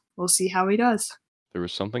distance. We'll see how he does. There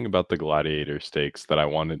was something about the Gladiator Stakes that I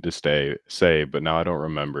wanted to say, but now I don't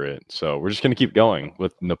remember it. So we're just going to keep going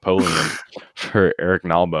with Napoleon for Eric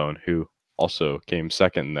Nalbone, who also came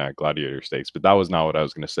second in that Gladiator Stakes. But that was not what I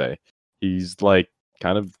was going to say. He's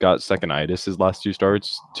kind of got second-itis his last 2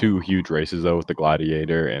 starts. 2 huge races, though, with the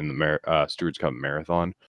Gladiator and the Stewards Cup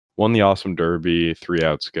Marathon. Won the Awesome Derby, 3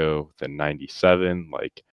 outs go, then 97.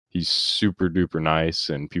 He's super duper nice,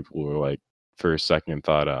 and people were for a second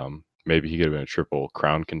thought maybe he could have been a triple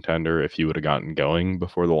crown contender if he would have gotten going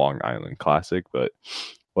before the Long Island Classic, but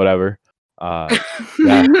whatever.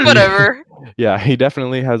 Whatever. Yeah, he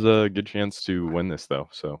definitely has a good chance to win this, though,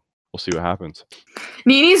 so we'll see what happens.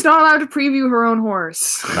 Nini's not allowed to preview her own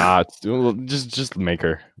horse. Nah, just make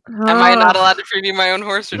her. Am I not allowed to preview my own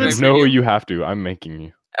horse, or do I No, preview? you have to. I'm making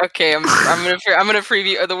you. Okay, I'm gonna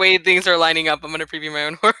preview the way things are lining up. I'm gonna preview my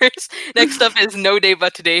own horse. Next up is No Day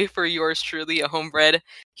But Today for yours truly, a homebred.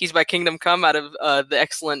 He's by Kingdom Come out of the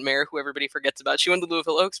excellent mare who everybody forgets about. She won the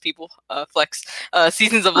Louisville Oaks. People flex.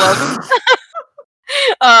 Seasons of Love.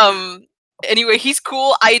 Anyway, he's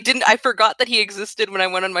cool. I forgot that he existed when I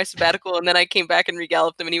went on my sabbatical, and then I came back and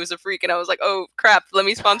regalloped him, and he was a freak, and I was like, oh crap, let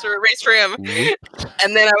me sponsor a race for him.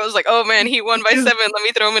 And then I was like, oh man, he won by 7, let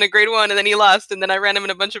me throw him in a grade 1, and then he lost, and then I ran him in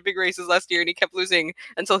a bunch of big races last year, and he kept losing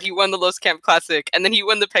until he won the Los Camp Classic, and then he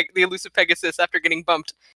won the Elusive Pegasus after getting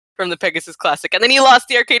bumped from the Pegasus Classic, and then he lost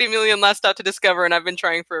the Arcade Million last stop to Discover, and I've been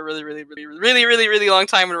trying for a really long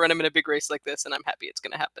time to run him in a big race like this, and I'm happy it's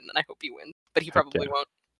gonna happen, and I hope he wins, but he probably won't.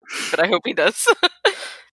 But I hope he does.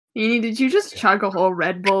 Nini, did you just chug a whole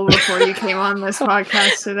Red Bull before you came on this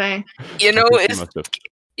podcast today?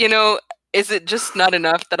 Is it just not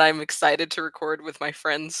enough that I'm excited to record with my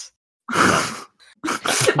friends? Oh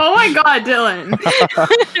my god, Dylan!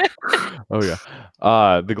 Oh yeah.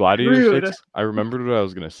 The Gladiator Rude. Stakes. I remembered what I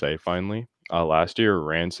was gonna say finally. Last year,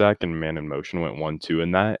 Ransack and Man in Motion went 1-2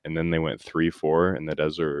 in that, and then they went 3-4 in the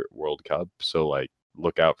Desert World Cup. So like,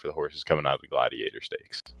 look out for the horses coming out of the Gladiator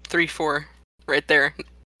Stakes. 3-4, right there,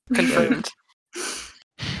 confirmed.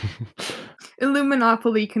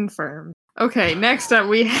 Illuminopoly confirmed. Okay, next up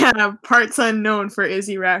we have Parts Unknown for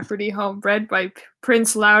Izzy Rafferty, homebred by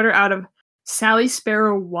Prince Louder out of Sally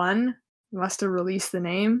Sparrow 1. Must have released the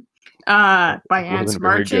name. By Ants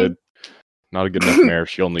Marching. Not a good enough mare if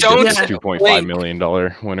she only gets a $2.5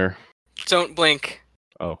 million winner. Don't blink.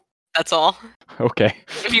 Oh. That's all. Okay.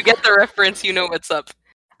 If you get the reference, you know what's up.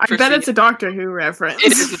 I bet it's a Doctor Who reference.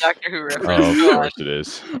 It is a Doctor Who reference. Oh, of course it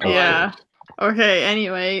is. Yeah. Okay,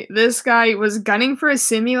 anyway, this guy was gunning for a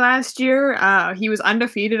semi last year. He was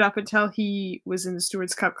undefeated up until he was in the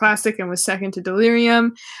Stewards Cup Classic and was second to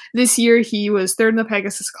Delirium. This year he was third in the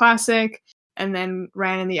Pegasus Classic and then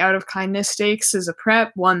ran in the Out of Kindness Stakes as a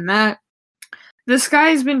prep, won that. This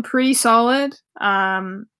guy's been pretty solid.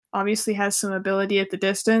 Obviously has some ability at the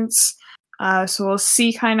distance. So we'll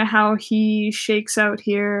see kind of how he shakes out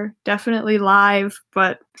here. Definitely live,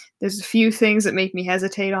 but there's a few things that make me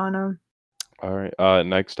hesitate on him. All right.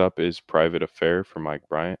 Next up is Private Affair for Mike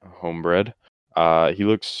Bryant, homebred. He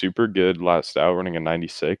looks super good last out, running a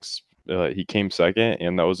 96. He came second,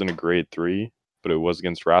 and that was in a grade 3, but it was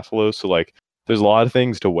against Rathalos. So, like, there's a lot of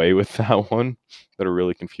things to weigh with that one that are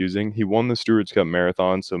really confusing. He won the Stewards Cup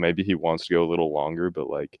Marathon, so maybe he wants to go a little longer,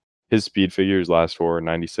 but, like, his speed figures last 4,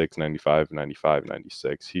 96, 95, 95,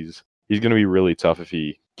 96. He's going to be really tough if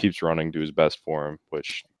he keeps running to his best form,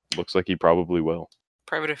 which looks like he probably will.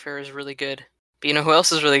 Private Affair is really good. But you know who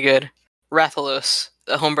else is really good? Rathalos,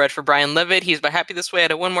 the homebred for Brian Levitt. He's by Happy This Way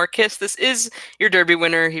at a One More Kiss. This is your Derby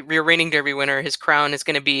winner, your reigning Derby winner. His crown is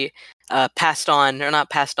going to be passed on, or not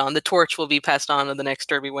passed on. The torch will be passed on to the next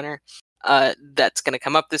Derby winner. That's going to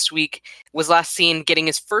come up this week. Was last seen getting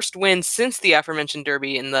his first win since the aforementioned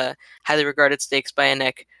Derby in the highly regarded stakes by a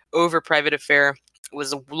neck over Private Affair.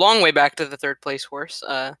 Was a long way back to the third place horse.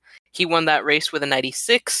 He won that race with a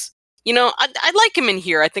 96. You know, I like him in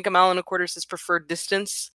here. I think a mile and a quarter is his preferred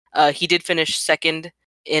distance. He did finish second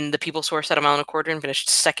in the People's Horse at a mile and a quarter and finished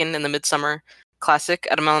second in the Midsummer Classic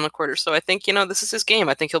at a mile and a quarter. So I think, this is his game.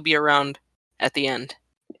 I think he'll be around at the end.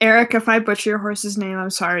 Eric, if I butcher your horse's name, I'm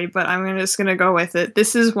sorry, but I'm just gonna go with it.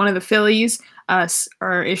 This is one of the fillies.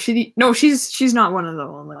 Or is she? No, she's not one of the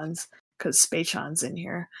only ones because Spachan's in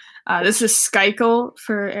here. This is Skykel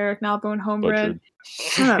for Eric Nalbone, homebred.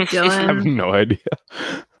 Shut up, Dylan. I have no idea.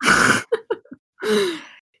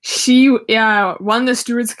 She won the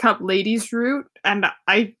Stewards Cup Ladies route, and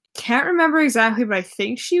I can't remember exactly, but I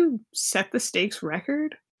think she set the stakes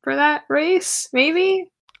record for that race, maybe?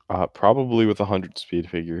 Probably with 100 speed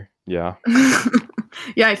figure, yeah.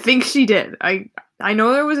 Yeah, I think she did. I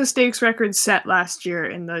know there was a stakes record set last year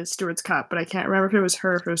in the Stewards Cup, but I can't remember if it was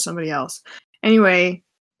her or if it was somebody else. Anyway,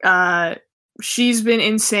 she's been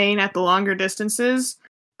insane at the longer distances.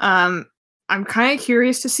 I'm kind of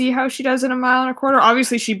curious to see how she does in a mile and a quarter.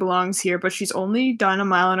 Obviously, she belongs here, but she's only done a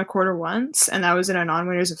mile and a quarter once, and that was in a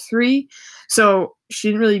non-winners of 3. So she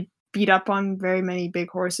didn't really beat up on very many big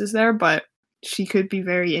horses there, but she could be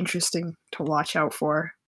very interesting to watch out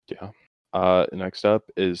for. Yeah. Next up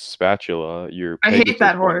is Spatula. I hate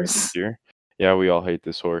that horse. Yeah, we all hate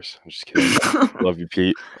this horse. I'm just kidding. Love you,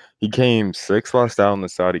 Pete. He came 6th last out in the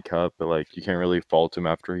Saudi Cup, but like you can't really fault him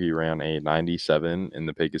after he ran a 97 in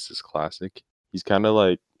the Pegasus Classic. He's kind of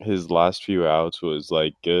like his last few outs was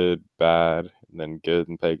like good, bad, and then good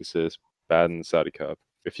in Pegasus, bad in the Saudi Cup,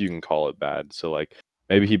 if you can call it bad. So like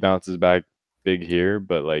maybe he bounces back big here,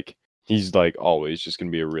 but like he's like always just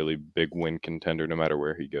gonna be a really big win contender no matter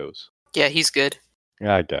where he goes. Yeah, he's good.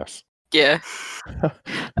 Yeah, I guess. Yeah.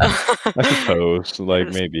 I suppose, like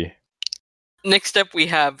maybe. Next up, we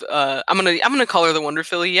have I'm gonna call her the Wonder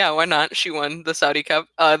Filly. Yeah, why not? She won the Saudi Cup.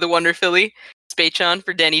 The Wonder Filly, Spachan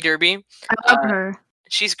for Danny Derby. I love her.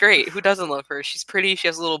 She's great. Who doesn't love her? She's pretty. She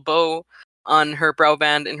has a little bow on her brow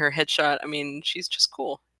band in her headshot. I mean, she's just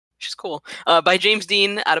cool. She's cool. By James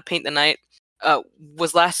Dean out of Paint the Night.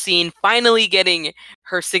 Was last seen finally getting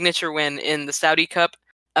her signature win in the Saudi Cup.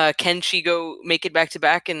 Can she go make it back to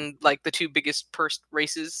back in like the two biggest purse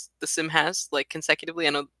races the sim has, like consecutively?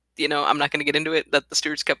 I know, I'm not going to get into it. That the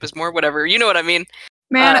Stewards Cup is more, whatever. You know what I mean?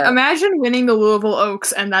 Man, imagine winning the Louisville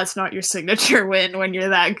Oaks and that's not your signature win when you're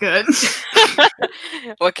that good.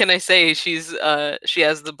 What can I say? She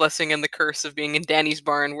has the blessing and the curse of being in Danny's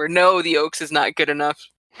barn, where no, the Oaks is not good enough.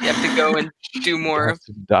 You have to go and do more. Has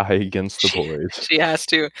to die against the boys. She has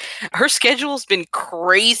to. Her schedule's been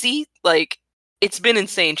crazy. Like, it's been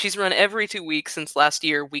insane. She's run every 2 weeks since last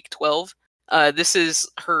year, week 12. This is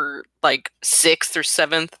her like 6th or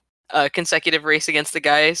 7th consecutive race against the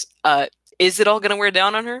guys. Is it all going to wear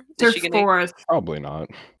down on her? Her 4th. Probably not.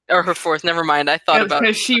 Or her 4th. Never mind. I thought about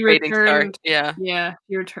because she returned. Yeah. Yeah.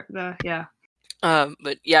 You returned. Yeah.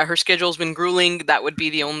 But yeah, her schedule's been grueling. That would be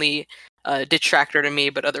the only detractor to me.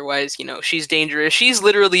 But otherwise, she's dangerous. She's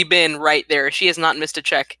literally been right there. She has not missed a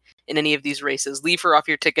check in any of these races. Leave her off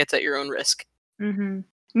your tickets at your own risk. Mm-hmm.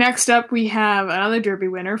 Next up, we have another Derby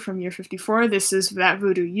winner from year 54. This is That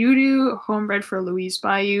Voodoo Udo, homebred for Louise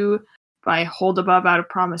Bayou by Hold Above Out of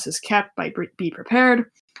Promises Kept by Be Prepared.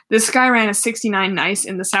 This guy ran a 69 nice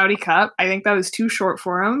in the Saudi Cup. I think that was too short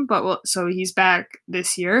for him, but so he's back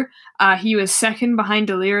this year. He was second behind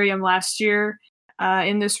Delirium last year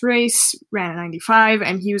in this race, ran a 95,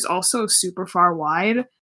 and he was also super far wide.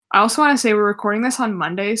 I also want to say we're recording this on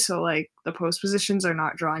Monday, so like the post positions are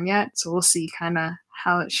not drawn yet, so we'll see kind of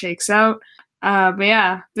how it shakes out. But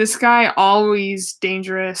yeah, this guy always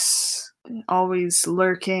dangerous, always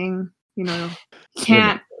lurking. You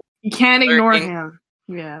can't ignore him.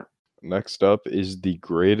 Yeah. Next up is the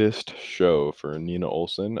greatest show for Nina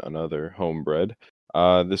Olsen, another homebred.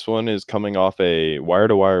 This one is coming off a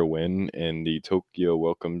wire-to-wire win in the Tokyo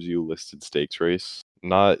Welcomes You listed stakes race.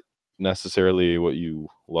 Not necessarily what you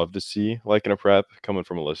love to see, like in a prep, coming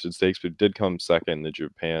from a listed stakes, but it did come second in the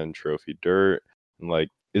Japan Trophy Dirt, and like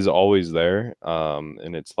is always there.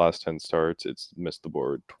 In its last 10 starts, it's missed the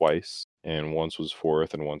board twice, and once was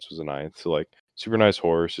 4th and once was a 9th. So like super nice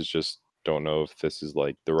horse. It's just don't know if this is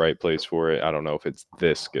like the right place for it. I don't know if it's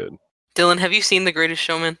this good. Dylan, have you seen The Greatest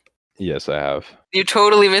Showman? Yes, I have. You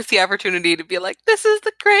totally missed the opportunity to be like, this is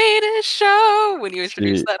the greatest show when you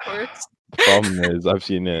introduced that horse. The problem is I've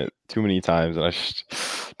seen it too many times and I just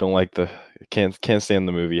don't like can't stand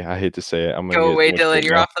the movie. I hate to say it. Go away, Dylan.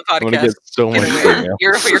 You're off the podcast. I'm gonna get so much email.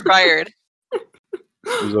 You're fired.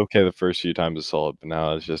 It was okay the first few times I saw it, but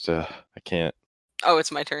now it's just I can't. Oh,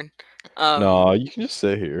 it's my turn. No, you can just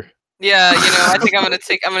sit here. Yeah, I think I'm gonna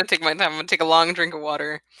take my time. I'm gonna take a long drink of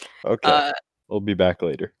water. Okay. We'll be back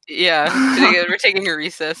later. Yeah, we're taking a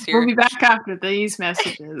recess here. We'll be back after these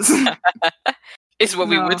messages. It's what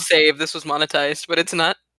we would say if this was monetized, but it's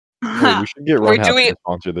not. Hey, we should get Run Happy to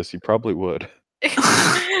sponsor this. You probably would.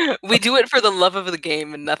 We do it for the love of the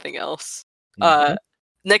game and nothing else.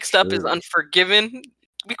 Next up is Unforgiven.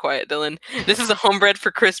 Be quiet, Dylan. This is a homebred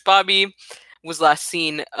for Chris Bobby. Was last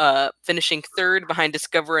seen finishing 3rd behind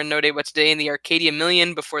Discover and No Day But Today in the Arcadia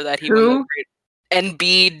Million. Before that, he won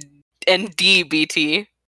the NDBT.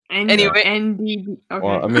 Anyway, NDB. Okay.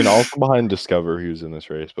 Well, I mean, also behind Discover, he was in this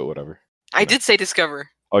race, but whatever. I did say Discover.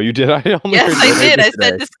 Oh, you did? I did. I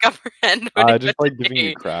said Discover and I just like giving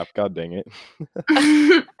you crap. God dang it.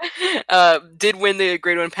 Did win the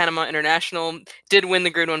Grade 1 Panama International. Did win the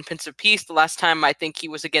Grade 1 Prince of Peace. The last time I think he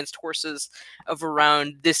was against horses of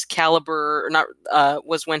around this caliber, or not,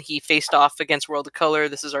 was when he faced off against World of Color.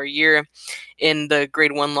 This is our year in the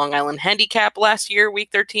Grade 1 Long Island Handicap last year, week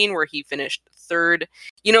 13, where he finished 3rd.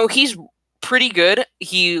 He's pretty good.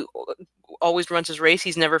 He always runs his race.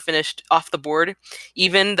 He's never finished off the board.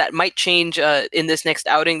 Even that might change in this next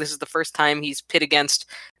outing. This is the first time he's pit against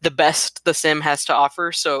the best the sim has to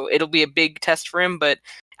offer, so it'll be a big test for him, but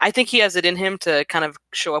I think he has it in him to kind of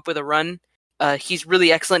show up with a run. He's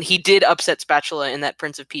really excellent. He did upset Spatula in that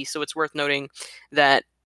Prince of Peace, so it's worth noting that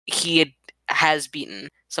he has beaten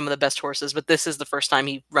some of the best horses, but this is the first time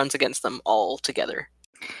he runs against them all together.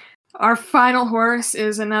 Our final horse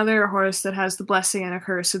is another horse that has the blessing and a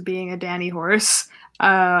curse of being a Danny horse.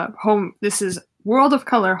 This is World of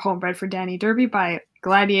Color, homebred for Danny Derby by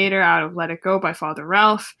Gladiator out of Let It Go by Father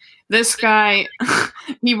Ralph. This guy,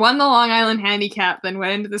 he won the Long Island Handicap, then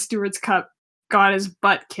went into the Stewards Cup, got his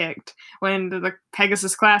butt kicked. Went into the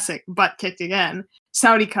Pegasus Classic, butt kicked again.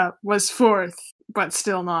 Saudi Cup was 4th, but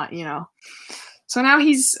still not, So now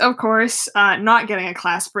he's, of course, not getting a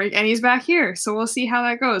class break, and he's back here. So we'll see how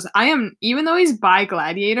that goes. Even though he's by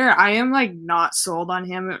Gladiator, I am not sold on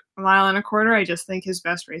him at a 1.25 miles. I just think his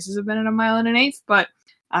best races have been at 1 1/8 miles, but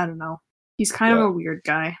I don't know. He's kind of a weird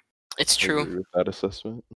guy. It's true. I agree with that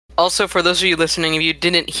assessment. Also, for those of you listening, if you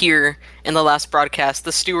didn't hear in the last broadcast,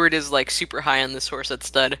 the Steward is super high on this horse at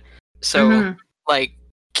stud. So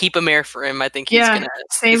keep a mare for him. I think he's gonna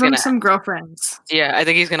save him some girlfriends. Yeah, I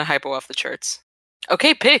think he's gonna hypo off the charts.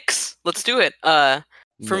 Okay, picks. Let's do it.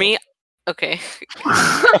 For me, okay.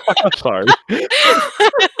 Sorry.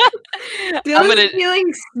 Dylan's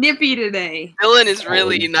feeling snippy today. Dylan is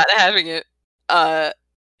really not having it.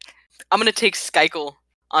 I'm gonna take Skykel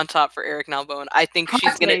on top for Eric Nalbone. I think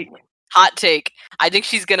she's gonna hot take. I think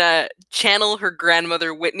she's gonna channel her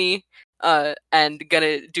grandmother Whitney, and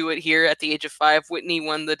gonna do it here at the age of 5. Whitney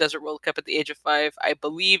won the Desert World Cup at the age of 5. I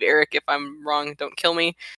believe, Eric, if I'm wrong, don't kill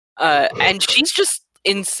me. And she's just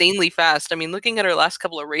insanely fast. I mean, looking at her last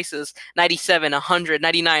couple of races, 97, 100,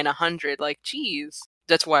 99, 100, geez,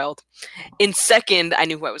 that's wild. In second, I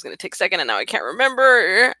knew who I was going to take second, and now I can't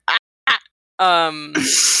remember.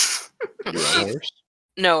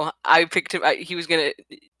 No, I picked him. He was going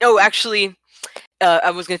to. Oh, actually,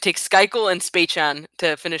 I was going to take Skykel and Spachan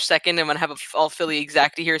to finish second. I'm going to have a all Philly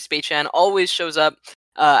exacta here. Spachan always shows up.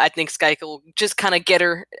 I think Skykel just kind of get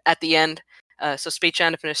her at the end. So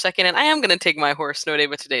Spachan to finish second, and I am going to take my horse, No Day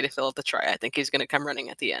But Today, to fill out the try. I think he's going to come running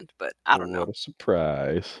at the end, but I don't know. What a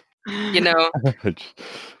surprise.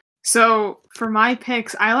 So, for my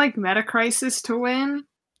picks, I like Metacrisis to win.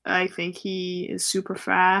 I think he is super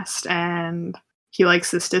fast, and he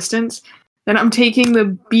likes this distance. Then I'm taking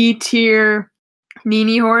the B-tier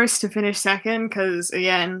Nini horse to finish second, because,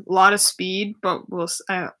 again, a lot of speed, but we'll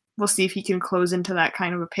see if he can close into that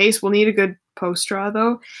kind of a pace. We'll need a good post draw,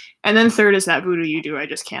 though. And then third is that Voodoo You Do. I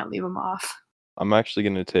just can't leave him off. I'm actually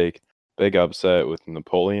going to take big upset with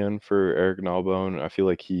Napoleon for Eric Nalbone. I feel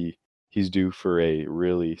like he's due for a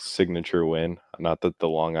really signature win. Not that the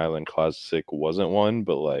Long Island Classic wasn't one,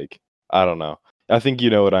 but I don't know. I think you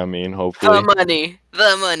know what I mean, hopefully.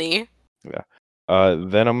 The money. Yeah.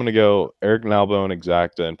 Then I'm going to go Eric Nalbone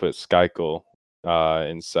exacta and put Skykel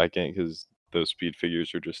in second, because those speed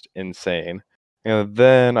figures are just insane. And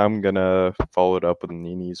then I'm going to follow it up with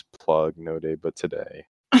Nini's plug, No Day But Today,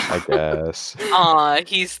 I guess. Aw,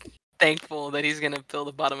 he's thankful that he's going to fill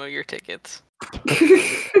the bottom of your tickets.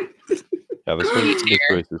 Yeah, this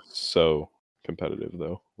race is so competitive,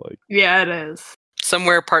 though. Yeah, it is.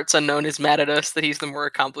 Somewhere Parts Unknown is mad at us that he's the more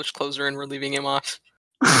accomplished closer and we're leaving him off.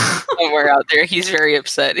 Somewhere out there, he's very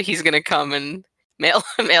upset. He's going to come and mail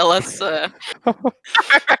us our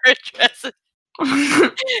addresses.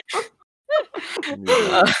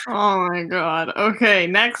 Oh my god. Okay,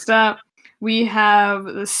 next up we have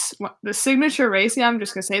the signature race. Yeah, I'm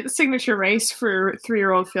just gonna say the signature race for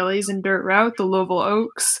 3-year-old fillies in dirt route, the Louisville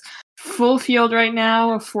Oaks. Full field right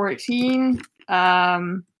now of 14.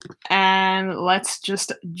 And let's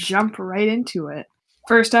just jump right into it.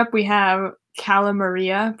 First up we have Cala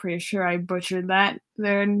Maria. Pretty sure I butchered that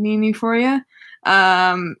there, Nini, for you.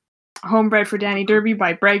 Homebred for Danny Derby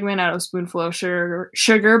by Bregman out of Spoonful of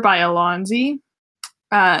Sugar by Alonzi.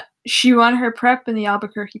 She won her prep in the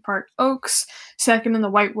Albuquerque Park Oaks, second in the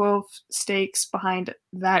White Wolf Stakes behind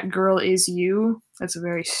That Girl Is You. That's a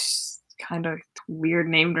very kind of weird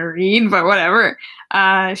name to read, but whatever.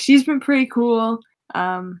 She's been pretty cool.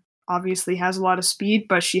 Obviously has a lot of speed,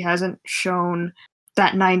 but she hasn't shown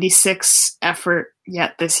that 96 effort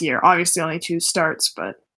yet this year. Obviously only 2 starts,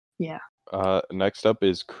 but yeah. Next up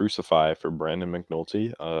is Crucify for Brandon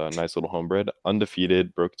McNulty. Nice little homebred.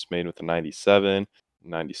 Undefeated, broke its maiden with a 97,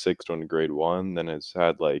 96 won grade 1. Then has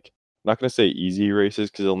had I'm not going to say easy races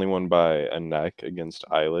because it only won by a neck against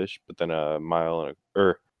Eilish, but then a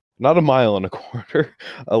not a mile and a quarter,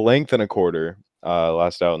 a length and a quarter.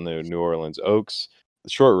 Last out in the New Orleans Oaks.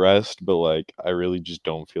 Short rest, but I really just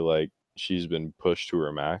don't feel like she's been pushed to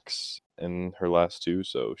her max in her last 2,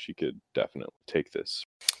 so she could definitely take this.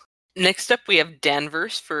 Next up, we have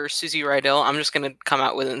Danvers for Susie Rydell. I'm just going to come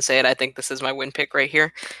out with it and say it. I think this is my win pick right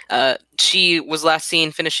here. She was last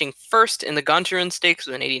seen finishing first in the Gonturan Stakes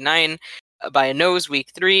with an 89 by a nose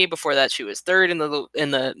week 3. Before that, she was third in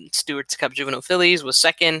the Stewards Cup Juvenile Fillies, was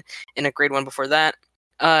second in a grade 1 before that.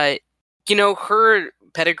 Her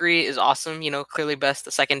pedigree is awesome. Clearly best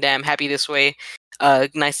the second dam. Happy This Way.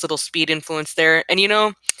 Nice little speed influence there. And,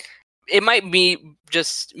 It might be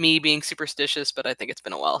just me being superstitious, but I think it's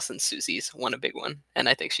been a while since Susie's won a big one, and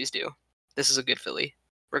I think she's due. This is a good filly,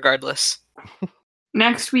 regardless.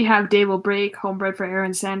 Next, we have Day Will Break, homebred for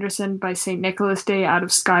Aaron Sanderson by St. Nicholas Day out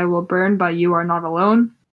of Sky Will Burn by You Are Not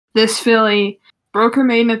Alone. This filly broke her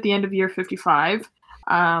maiden at the end of year 55.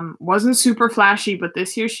 Wasn't super flashy, but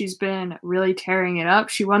this year she's been really tearing it up.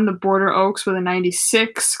 She won the Border Oaks with a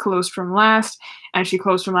 96, closed from last, and she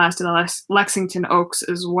closed from last in the Lexington Oaks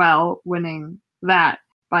as well, winning that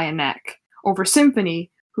by a neck over Symphony,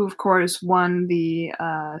 who of course won the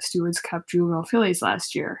Stewards Cup Juvenile Fillies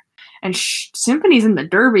last year. And Symphony's in the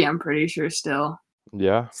Derby, I'm pretty sure, still.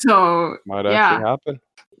 Yeah. So, might actually happen.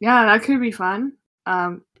 Yeah, that could be fun.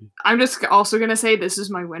 I'm just also going to say this is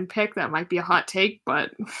my win pick. That might be a hot take,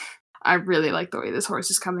 but I really like the way this horse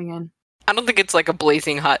is coming in. I don't think it's like a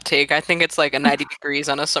blazing hot take. I think it's like a 90 degrees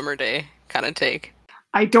on a summer day kind of take.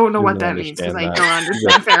 I don't know what that means because I don't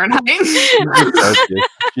understand Fahrenheit.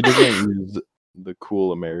 She doesn't use the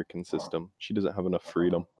cool American system. She doesn't have enough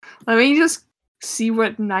freedom. Let me just see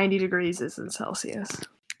what 90 degrees is in Celsius.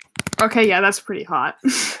 Okay, yeah, that's pretty hot.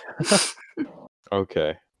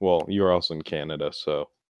 Okay. Well, you're also in Canada, so...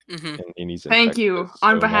 Mm-hmm. And he's in thank Texas, you.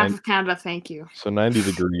 On behalf of Canada, thank you. So 90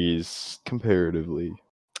 degrees, comparatively.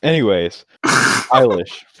 Anyways,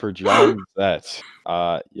 Eilish for John Zett.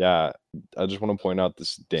 Yeah, I just want to point out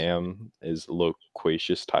this dam is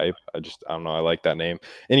loquacious type. I don't know, I like that name.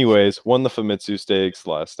 Anyways, won the Famitsu Stakes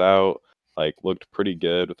last out. Like, looked pretty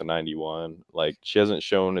good with a 91. Like, she hasn't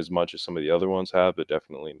shown as much as some of the other ones have, but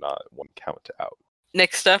definitely not one count out.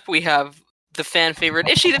 Next up, we have the fan favorite.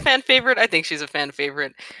 Is she the fan favorite? I think she's a fan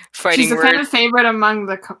favorite. She's a fan favorite among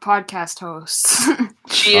the podcast hosts.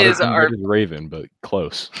 She is our Raven, but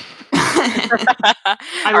close.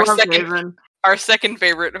 I love Raven. Our second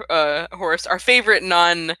favorite horse, our favorite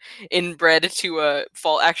non-inbred to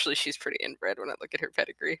fall. Actually, she's pretty inbred when I look at her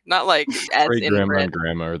pedigree. Not like as Great inbred. grandma and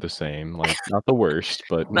grandma are the same. Like, not the worst,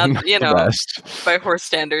 but not the best. By horse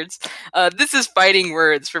standards. This is Fighting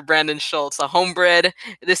Words for Brandon Schultz, a homebred.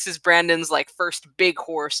 This is Brandon's like first big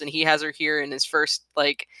horse, and he has her here in his first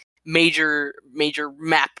like major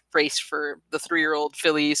map race for the 3-year-old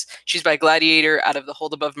fillies. She's by Gladiator out of the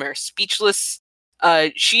Hold Above Mare Speechless.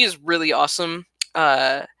 She is really awesome.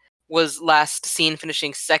 Was last seen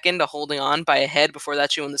finishing second, holding on by a head. Before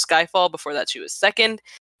that, she won the Skyfall. Before that, she was second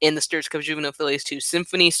in the Stewards Cup Juvenile Fillies 2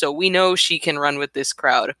 Symphony. So we know she can run with this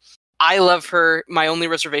crowd. I love her. My only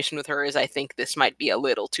reservation with her is I think this might be a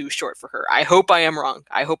little too short for her. I hope I am wrong.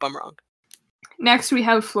 Next, we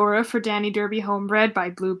have Flora for Danny Derby Homebred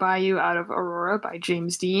by Blue Bayou out of Aurora by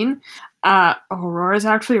James Dean. Aurora is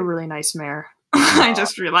actually a really nice mare. I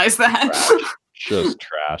just realized that. Just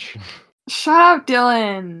trash. Shut up,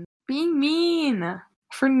 Dylan. Being mean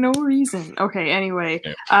for no reason. Okay, anyway.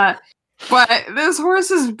 But this horse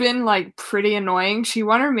has been like pretty annoying. She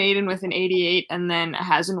won her maiden with an 88 and then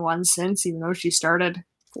hasn't won since, even though she started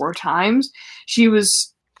 4 times. She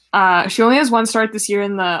only has 1 start this year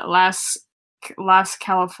in the Las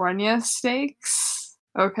California Stakes.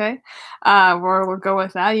 Okay. We'll go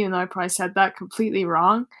with that, even though I probably said that completely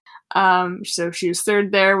wrong. So she was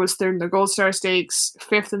 3rd there, was 3rd in the Gold Star Stakes,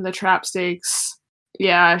 5th in the Trap Stakes.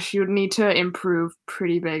 Yeah, she would need to improve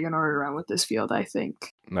pretty big in order to run with this field, I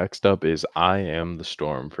think. Next up is I Am the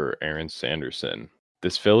Storm for Aaron Sanderson.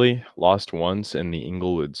 This filly lost once in the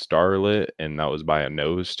Inglewood Starlet, and that was by a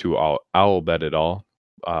nose to Owl Bet It All.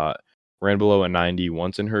 Ran below a 90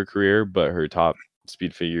 once in her career, but her top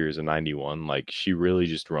speed figure is a 91. Like, she really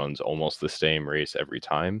just runs almost the same race every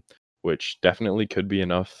time, which definitely could be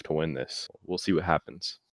enough to win this. We'll see what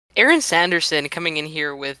happens. Aaron Sanderson coming in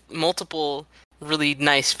here with multiple really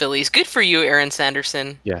nice fillies. Good for you, Aaron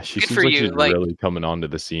Sanderson. Yeah, she Good seems for like you. she's really coming onto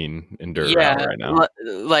the scene in dirt right now.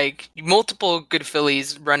 Like multiple good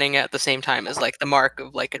fillies running at the same time is like the mark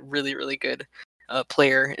of like a really, really good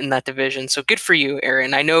player in that division. So good for you,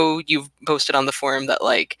 Aaron. I know you've posted on the forum that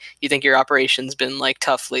like you think your operation's been like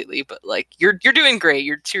tough lately, but like you're doing great.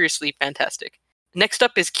 You're seriously fantastic. Next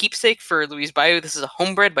up is Keepsake for Louise Bayou. This is a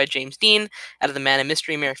homebred by James Dean out of the Man and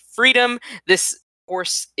Mystery Mare Freedom. This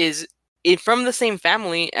horse is from the same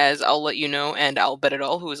family as I'll Let You Know and I'll Bet It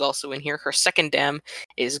All, who is also in here. Her second dam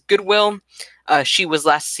is Goodwill. She was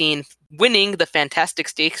last seen winning the Fantastic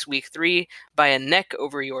Stakes Week 3 by a neck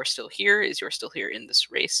over You're Still Here. Is You're Still Here in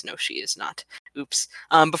this race? No, she is not. Oops.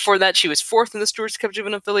 Before that, she was 4th in the Stewards Cup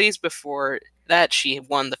Juvenile Fillies. Before that, she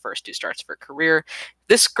won the first 2 starts of her career.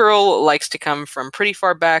 This girl likes to come from pretty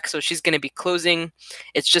far back, so she's going to be closing.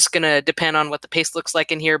 It's just going to depend on what the pace looks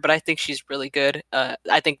like in here, but I think she's really good.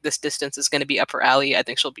 I think this distance is going to be up her alley. I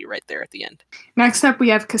think she'll be right there at the end. Next up, we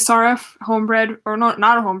have Kasara, homebred, or not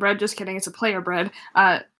a homebred, just kidding, it's a player bred.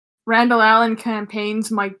 Randall Allen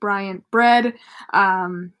campaigns Mike Bryant bred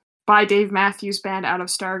by Dave Matthews Band out of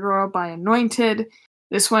Stargirl by Anointed.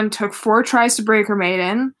 This one took 4 tries to break her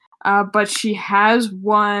maiden, but she has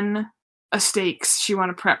won a stakes. She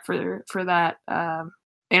won a prep for that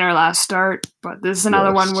in her last start, but this is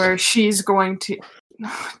another one where she's going to...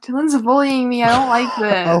 Dylan's bullying me. I don't like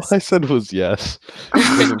this. All I said was yes.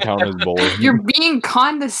 It doesn't count as bullying. You're being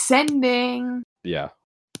condescending. Yeah.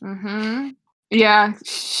 Mm-hmm. Yeah,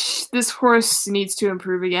 this horse needs to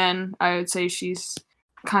improve again. I would say she's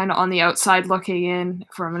kind of on the outside looking in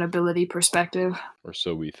from an ability perspective. Or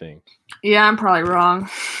so we think. Yeah, I'm probably wrong.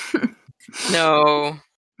 No.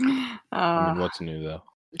 I mean, what's new, though?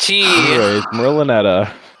 Gee. Anyways,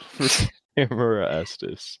 Merlinetta. Tamara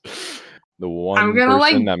Estes. The one I'm gonna,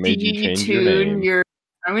 person that made you change your name.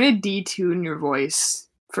 I'm gonna detune your voice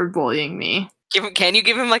for bullying me. Can you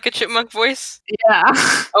give him like a chipmunk voice? Yeah.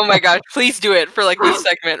 Oh my gosh, please do it for like this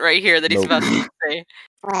segment right here that he's about to say.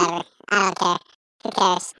 Whatever. I don't care. Who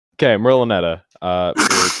cares? Okay, Merlinetta.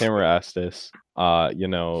 For Tamara Estes.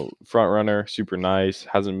 Front runner, super nice.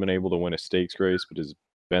 Hasn't been able to win a stakes race, but has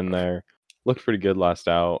been there. Looked pretty good last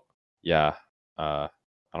out. Yeah. I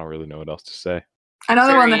don't really know what else to say.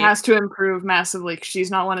 Another one that has to improve massively because she's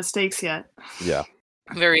not won a stakes yet. Yeah.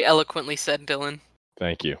 Very eloquently said, Dylan.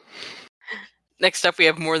 Thank you. Next up, we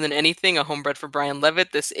have More Than Anything, a homebred for Brian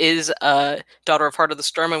Levitt. This is daughter of Heart of the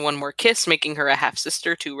Storm and One More Kiss, making her a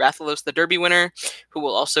half-sister to Rathalos, the Derby winner, who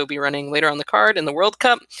will also be running later on the card in the World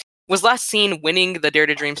Cup. Was last seen winning the Dare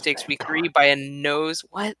to Dream Stakes Week 3 by a nose...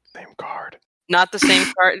 What? Same card. Not the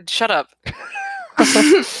same card. Shut up.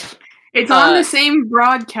 It's on the same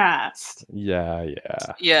broadcast. Yeah.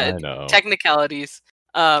 Yeah, I know. Technicalities.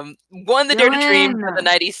 Won the Dare to Dream with a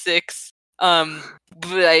 96.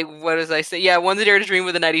 What does I say? Yeah, won the Dare to Dream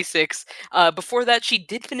with a 96. Before that, she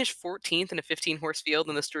did finish 14th in a 15-horse field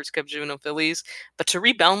in the Stewards Cup Juvenile Fillies. But to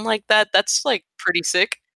rebound like that, that's like pretty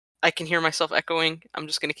sick. I can hear myself echoing. I'm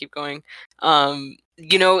just gonna keep going.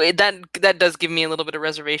 That does give me a little bit of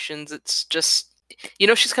reservations. It's just,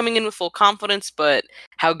 she's coming in with full confidence, but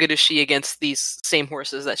how good is she against these same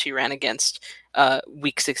horses that she ran against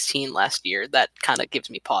week 16 last year? That kind of gives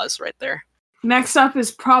me pause right there. Next up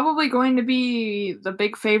is probably going to be the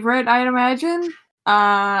big favorite, I'd imagine.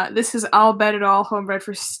 This is I'll Bet It All, homebred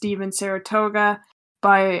for Steven Saratoga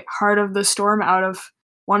by Heart of the Storm out of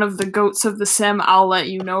one of the goats of the sim, I'll Let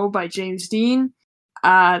You Know by James Dean.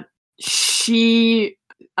 She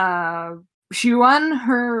won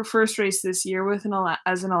her first race this year with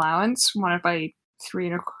as an allowance, won it by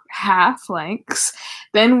 3.5 lengths.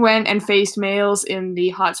 Then went and faced males in the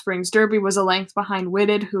Hot Springs Derby, was a length behind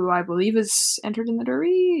Witted, who I believe is entered in the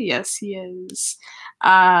Derby. Yes, he is.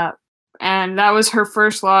 And that was her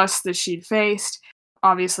first loss that she'd faced.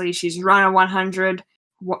 Obviously, she's run a 100.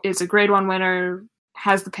 Is a Grade 1 winner,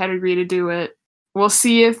 has the pedigree to do it. We'll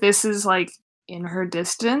see if this is like in her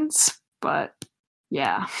distance, but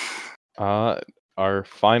yeah. Our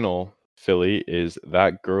final filly is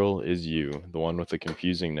That Girl Is You, the one with the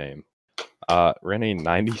confusing name. Ran a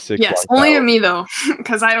 96. Yes, only to me though,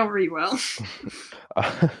 because I don't read well.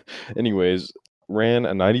 Anyways, ran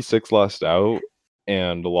a 96 last out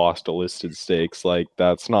and lost a listed stakes. Like,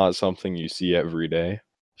 that's not something you see every day.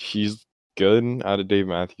 She's good out of Dave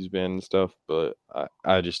Matthews Band and stuff, but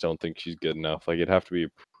I just don't think she's good enough. Like, it'd have to be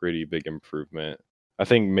a pretty big improvement. I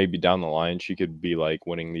think maybe down the line she could be like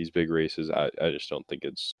winning these big races. I just don't think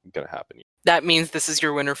it's gonna happen yet. That means this is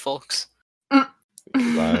your winner, folks.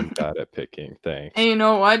 Because I'm bad at picking. Thanks. And you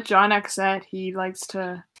know what? John Exet, he likes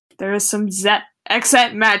to... There is some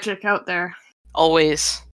Exet magic out there.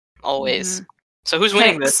 Always. Mm-hmm. So who's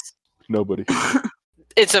winning this? Nobody.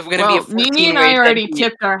 It's going to be a 14 Nini and I already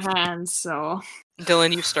tipped our hands, so...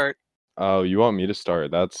 Dylan, you start. Oh, you want me to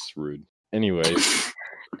start? That's rude. Anyway.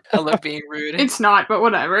 I love being rude. It's not, but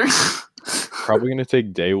whatever. Probably going to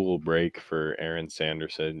take day will break for Aaron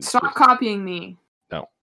Sanderson. Stop copying me. No.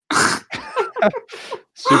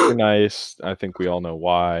 Super nice. I think we all know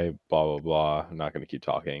why. Blah, blah, blah. I'm not going to keep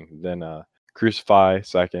talking. Then Crucify,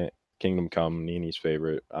 second. Kingdom Come, Nini's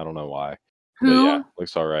favorite. I don't know why. Who? But yeah,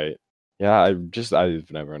 looks all right. Yeah,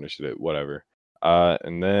 I've never understood it. Whatever.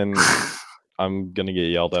 And then I'm gonna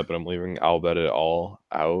get yelled at, but I'm leaving I'll bet it all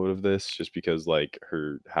out of this just because like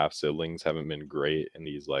her half siblings haven't been great in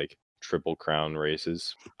these like triple crown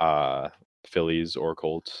races, fillies or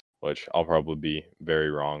colts, which I'll probably be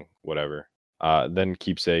very wrong. Whatever. Then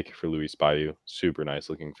keepsake for Louis Bayou, super nice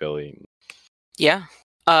looking filly. Yeah.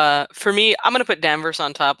 For me, I'm gonna put Danvers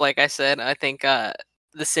on top. Like I said, I think the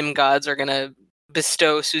sim gods are gonna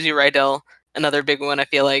bestow Susie Rydell another big one. I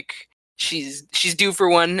feel like she's due for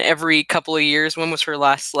one every couple of years. When was her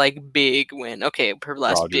last like big win? Okay, her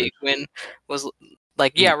last Rogers. big win was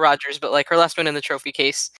like Rogers, but like her last win in the trophy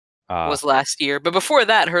case was last year. But before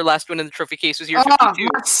that, her last win in the trophy case was year 52.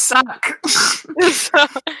 That suck.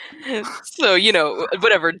 so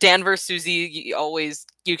whatever. Danvers, Susie,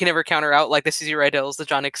 you can never counter out like the Susie Rydells, the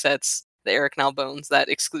John Ixets, the Eric Nalbones, that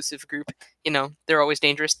exclusive group. They're always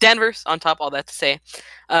dangerous. Danvers on top. All that to say,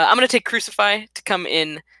 I'm gonna take Crucify to come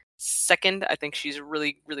in second. I think she's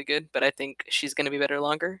really, really good, but I think she's gonna be better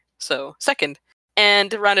longer. So second.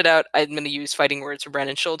 And to round it out, I'm gonna use Fighting Words for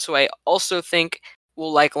Brandon Schultz, who I also think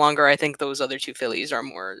will like longer. I think those other two fillies are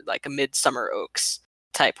more like a Midsummer Oaks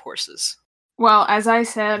type horses. Well, as I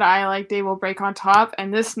said, I like Day Will Break on top,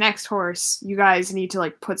 and this next horse, you guys need to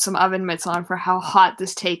like put some oven mitts on for how hot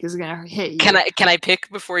this take is gonna hit you. Can I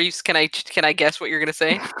pick before you? Can I guess what you're gonna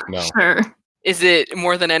say? No. Sure. Is it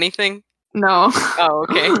More Than Anything? No. Oh,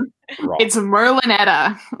 okay. It's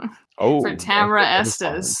Merlinetta for Tamara okay,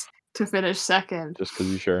 Estes to finish second. Just because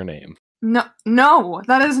you share a name. No,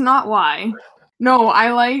 that is not why. No,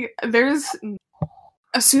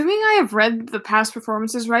 assuming I have read the past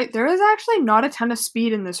performances right, there is actually not a ton of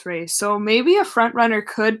speed in this race, so maybe a front runner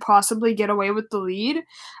could possibly get away with the lead.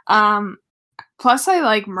 Plus, I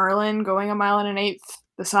like Merlin going 1 1/8,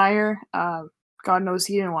 the sire. God knows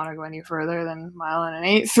he didn't want to go any further than 1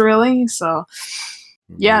 1/8, really. So,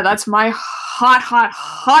 yeah, that's my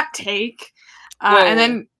hot take.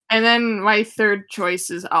 And then my third choice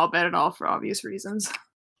is I'll bet it all for obvious reasons.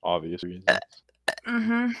 Obvious reasons.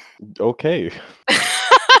 Mm-hmm. Okay.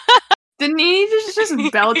 Didn't he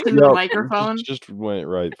just belch into the microphone? Just went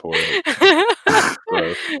right for it.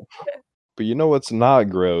 Gross. But you know what's not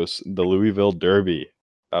gross? The Louisville Derby.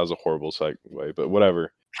 That was a horrible segue, but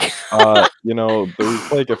whatever.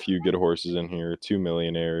 There's like a few good horses in here. 2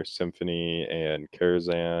 Millionaire, Symphony, and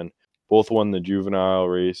Karazhan. Both won the juvenile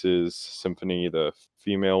races. Symphony, the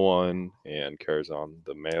female one, and Karazhan,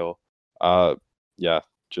 the male.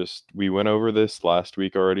 We went over this last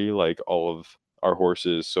week already, like all of our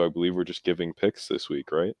horses. So I believe we're just giving picks this week,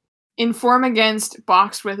 right? Inform against,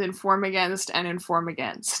 boxed with inform against, and inform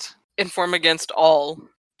against. Inform against all.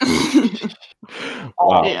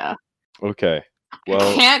 Wow. Yeah. Okay.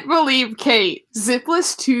 Well, I can't believe Kate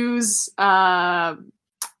Zipless 2's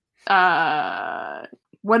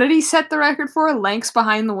what did he set the record for? Lengths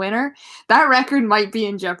behind the winner. That record might be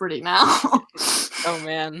in jeopardy now. Oh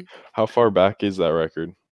man. How far back is that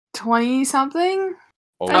record? 20 something?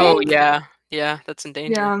 Oh yeah. Yeah, that's in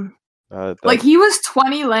danger. Yeah. Like he was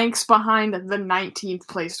 20 lengths behind the 19th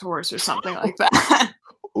placed horse or something like that.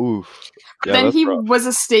 Oof. But then he was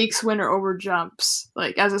a stakes winner over jumps,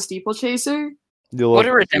 like as a steeplechaser. What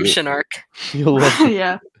a redemption arc.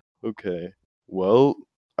 Yeah. Okay. Well,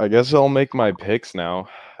 I guess I'll make my picks now.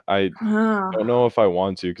 I don't know if I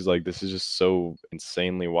want to because like this is just so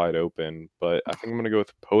insanely wide open, but I think I'm gonna go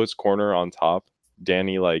with Poet's Corner on top.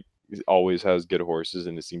 Danny always has good horses,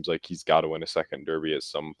 and it seems like he's got to win a second Derby at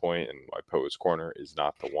some point, and my Poet's Corner is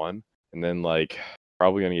not the one. And then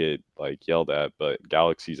probably gonna get yelled at, but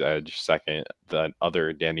Galaxy's Edge second, that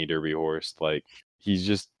other Danny Derby horse, he's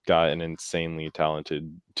just got an insanely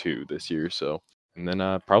talented 2 this year. So, and then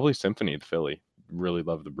probably Symphony, the filly. Really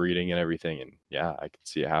love the breeding and everything, and yeah, I can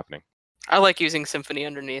see it happening. I like using Symphony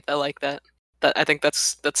underneath. I like that. I think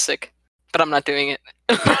that's sick. But I'm not doing it.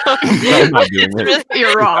 I'm not doing it.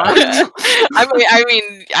 You're wrong. I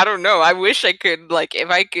mean, I don't know. I wish I could if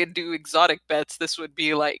I could do exotic bets, this would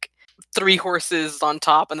be 3 horses on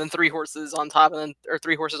top, and then 3 horses on top, and then or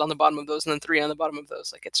 3 horses on the bottom of those, and then 3 on the bottom of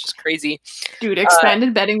those. It's just crazy. Dude,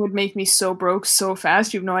 expanded betting would make me so broke so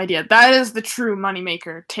fast. You have no idea. That is the true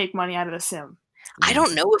moneymaker. Take money out of the sim. I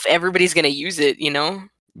don't know if everybody's gonna use it.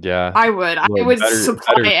 Yeah, I would. I would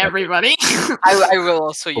supply everybody. I will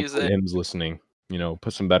also use it. Em's listening.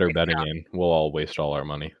 Put some better betting in. We'll all waste all our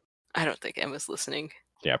money. I don't think Emma's listening.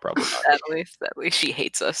 Yeah, probably not. Sadly, she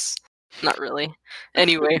hates us. Not really.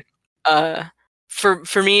 Anyway,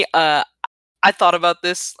 for me, I thought about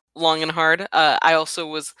this long and hard. I also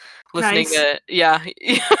was listening to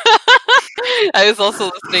I was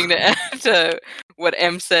also listening to what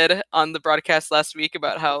Em said on the broadcast last week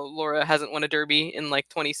about how Laura hasn't won a Derby in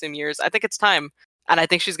 20 some years. I think it's time. And I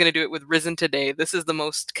think she's going to do it with Risen today. This is the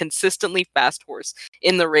most consistently fast horse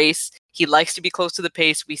in the race. He likes to be close to the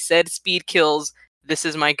pace. We said speed kills. This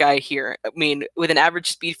is my guy here. I mean, with an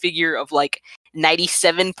average speed figure of like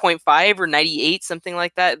 97.5 or 98, something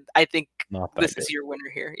like that, I think this is your winner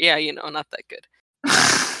here. Yeah, not that good.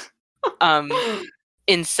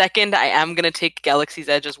 In second, I am going to take Galaxy's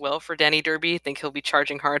Edge as well for Danny Derby. I think he'll be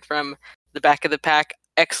charging hard from the back of the pack.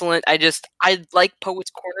 Excellent. I like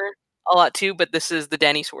Poet's Corner a lot too, but this is the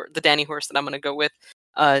Danny horse that I'm going to go with.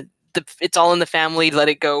 It's all in the family. Let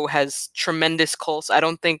It Go has tremendous cults. I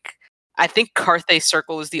think Carthay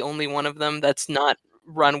Circle is the only one of them that's not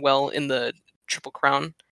run well in the Triple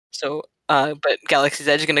Crown. So, but Galaxy's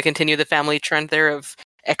Edge is going to continue the family trend there of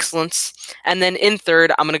excellence. And then in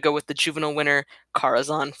third, I'm going to go with the juvenile winner,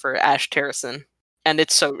 Karazhan, for Ash Terracin. And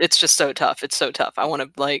it's just so tough. It's so tough.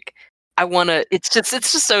 It's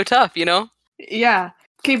just so tough, Yeah.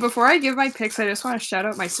 Okay, before I give my picks, I just want to shout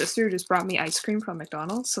out my sister who just brought me ice cream from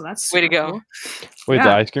McDonald's. So that's way to go. Cool. Wait,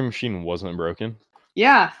 the ice cream machine wasn't broken?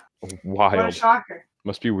 Yeah. Wild. What a shocker.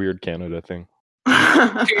 Must be weird Canada thing.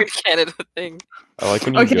 Weird Canada thing. I like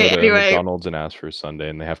when you go to McDonald's and ask for a sundae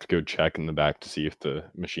and they have to go check in the back to see if the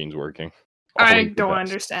machine's working. I don't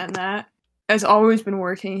understand that. It's always been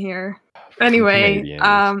working here. Anyway,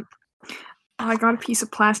 I got a piece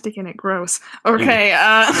of plastic in it. Gross. Okay,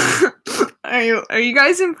 are you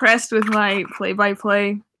guys impressed with my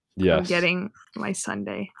play-by-play? Yes. I'm getting my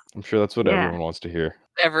sundae. I'm sure that's what everyone wants to hear.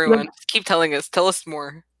 Everyone, keep telling us. Tell us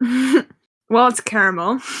more. Well, it's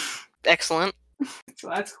caramel. Excellent. So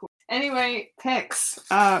that's cool. Anyway, picks.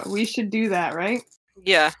 We should do that, right?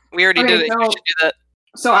 Yeah, we already did it. We should do that.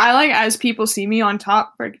 So I like As People See Me on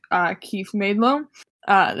top for Keith Maidlow.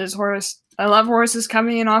 This horse. I love horses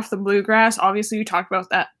coming in off the bluegrass. Obviously, we talked about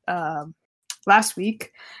that last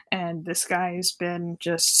week, and this guy's been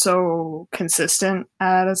just so consistent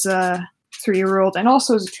as a 3-year-old and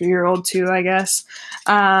also as a 2-year-old too, I guess.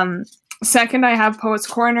 Second, I have Poet's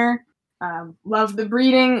Corner. Love the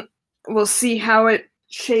breeding. We'll see how it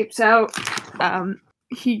shapes out.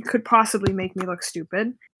 He could possibly make me look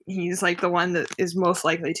stupid. He's like the one that is most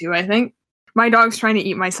likely to, I think. My dog's trying to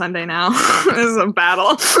eat my sundae now. This is a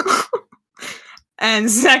battle.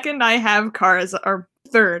 And second, I have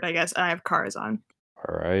third, I guess, I have Karazhan.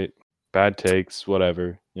 All right. Bad takes,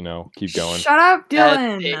 whatever. Keep going. Shut up,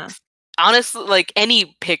 Dylan. Honestly, like,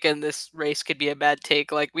 any pick in this race could be a bad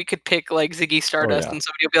take. Like, we could pick, like, Ziggy Stardust, and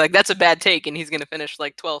somebody will be like, that's a bad take, and he's going to finish,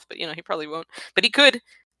 like, 12th. But, he probably won't. But he could.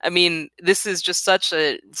 I mean, this is just such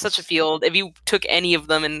a field. If you took any of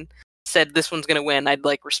them and said this one's going to win, I'd,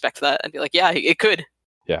 like, respect that. I'd be like, yeah, it could.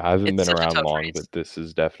 Yeah, I haven't been around long, but this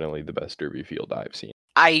is definitely the best Derby field I've seen.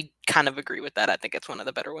 I kind of agree with that. I think it's one of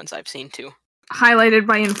the better ones I've seen, too. Highlighted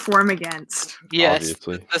by Inform Against. Yes,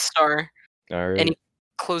 obviously. The star. All right. Any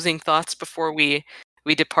closing thoughts before we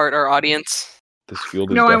depart our audience? This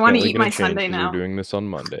field is I want to definitely eat my change sundae now. We're doing this on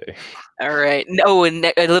Monday. All right. No, and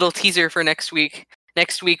a little teaser for next week.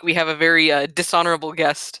 Next week we have a very dishonorable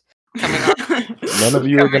guest coming on. None of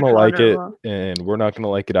you are going to like it, and we're not going to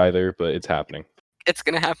like it either, but it's happening. It's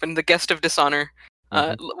going to happen. The guest of dishonor.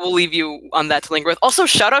 We'll leave you on that to linger with. Also,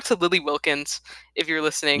 shout out to Lily Wilkins, if you're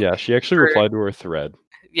listening. Yeah, she actually replied to her thread.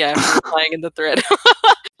 Yeah, for replying in the thread.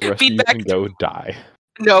 The rest feedback. Of you can go die.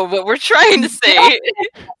 No, what we're trying to say,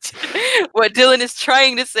 what Dylan is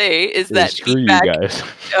trying to say is that feedback. You guys.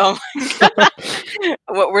 Oh my God.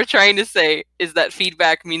 What we're trying to say is that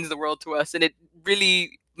feedback means the world to us, and it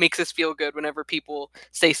really makes us feel good whenever people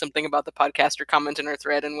say something about the podcast or comment in our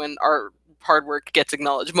thread, and when our hard work gets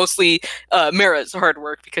acknowledged. Mostly Mara's hard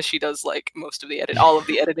work, because she does like most of the all of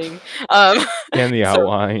the editing. And the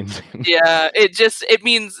outlines. Yeah, it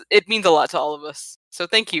means a lot to all of us. So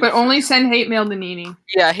thank you. But only send hate mail to Nini.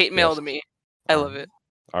 Yeah, hate mail to me. I love it.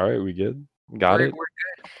 All right, we good? Got it? We're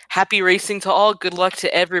good. Happy racing to all. Good luck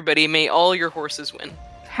to everybody. May all your horses win.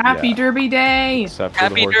 Happy Derby Day. Except for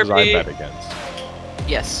Happy the horses Derby. I bet against.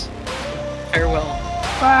 Yes. Farewell.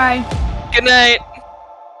 Bye. Good night.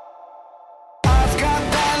 I've got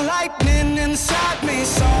that lightning inside me,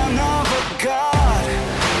 son of a god.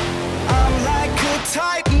 I'm like a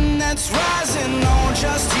titan that's rising on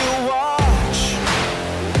just you watch.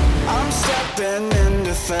 I'm stepping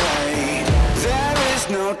into fate. There is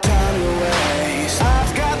no time to waste.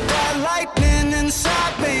 I've got that lightning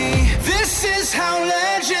inside me. This is how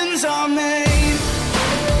legends are made.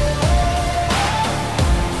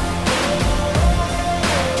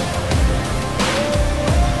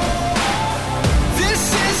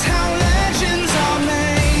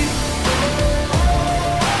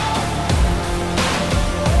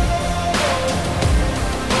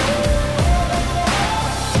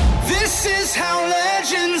 This is how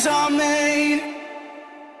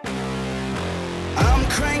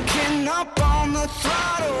up on the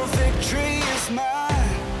throttle, victory is mine.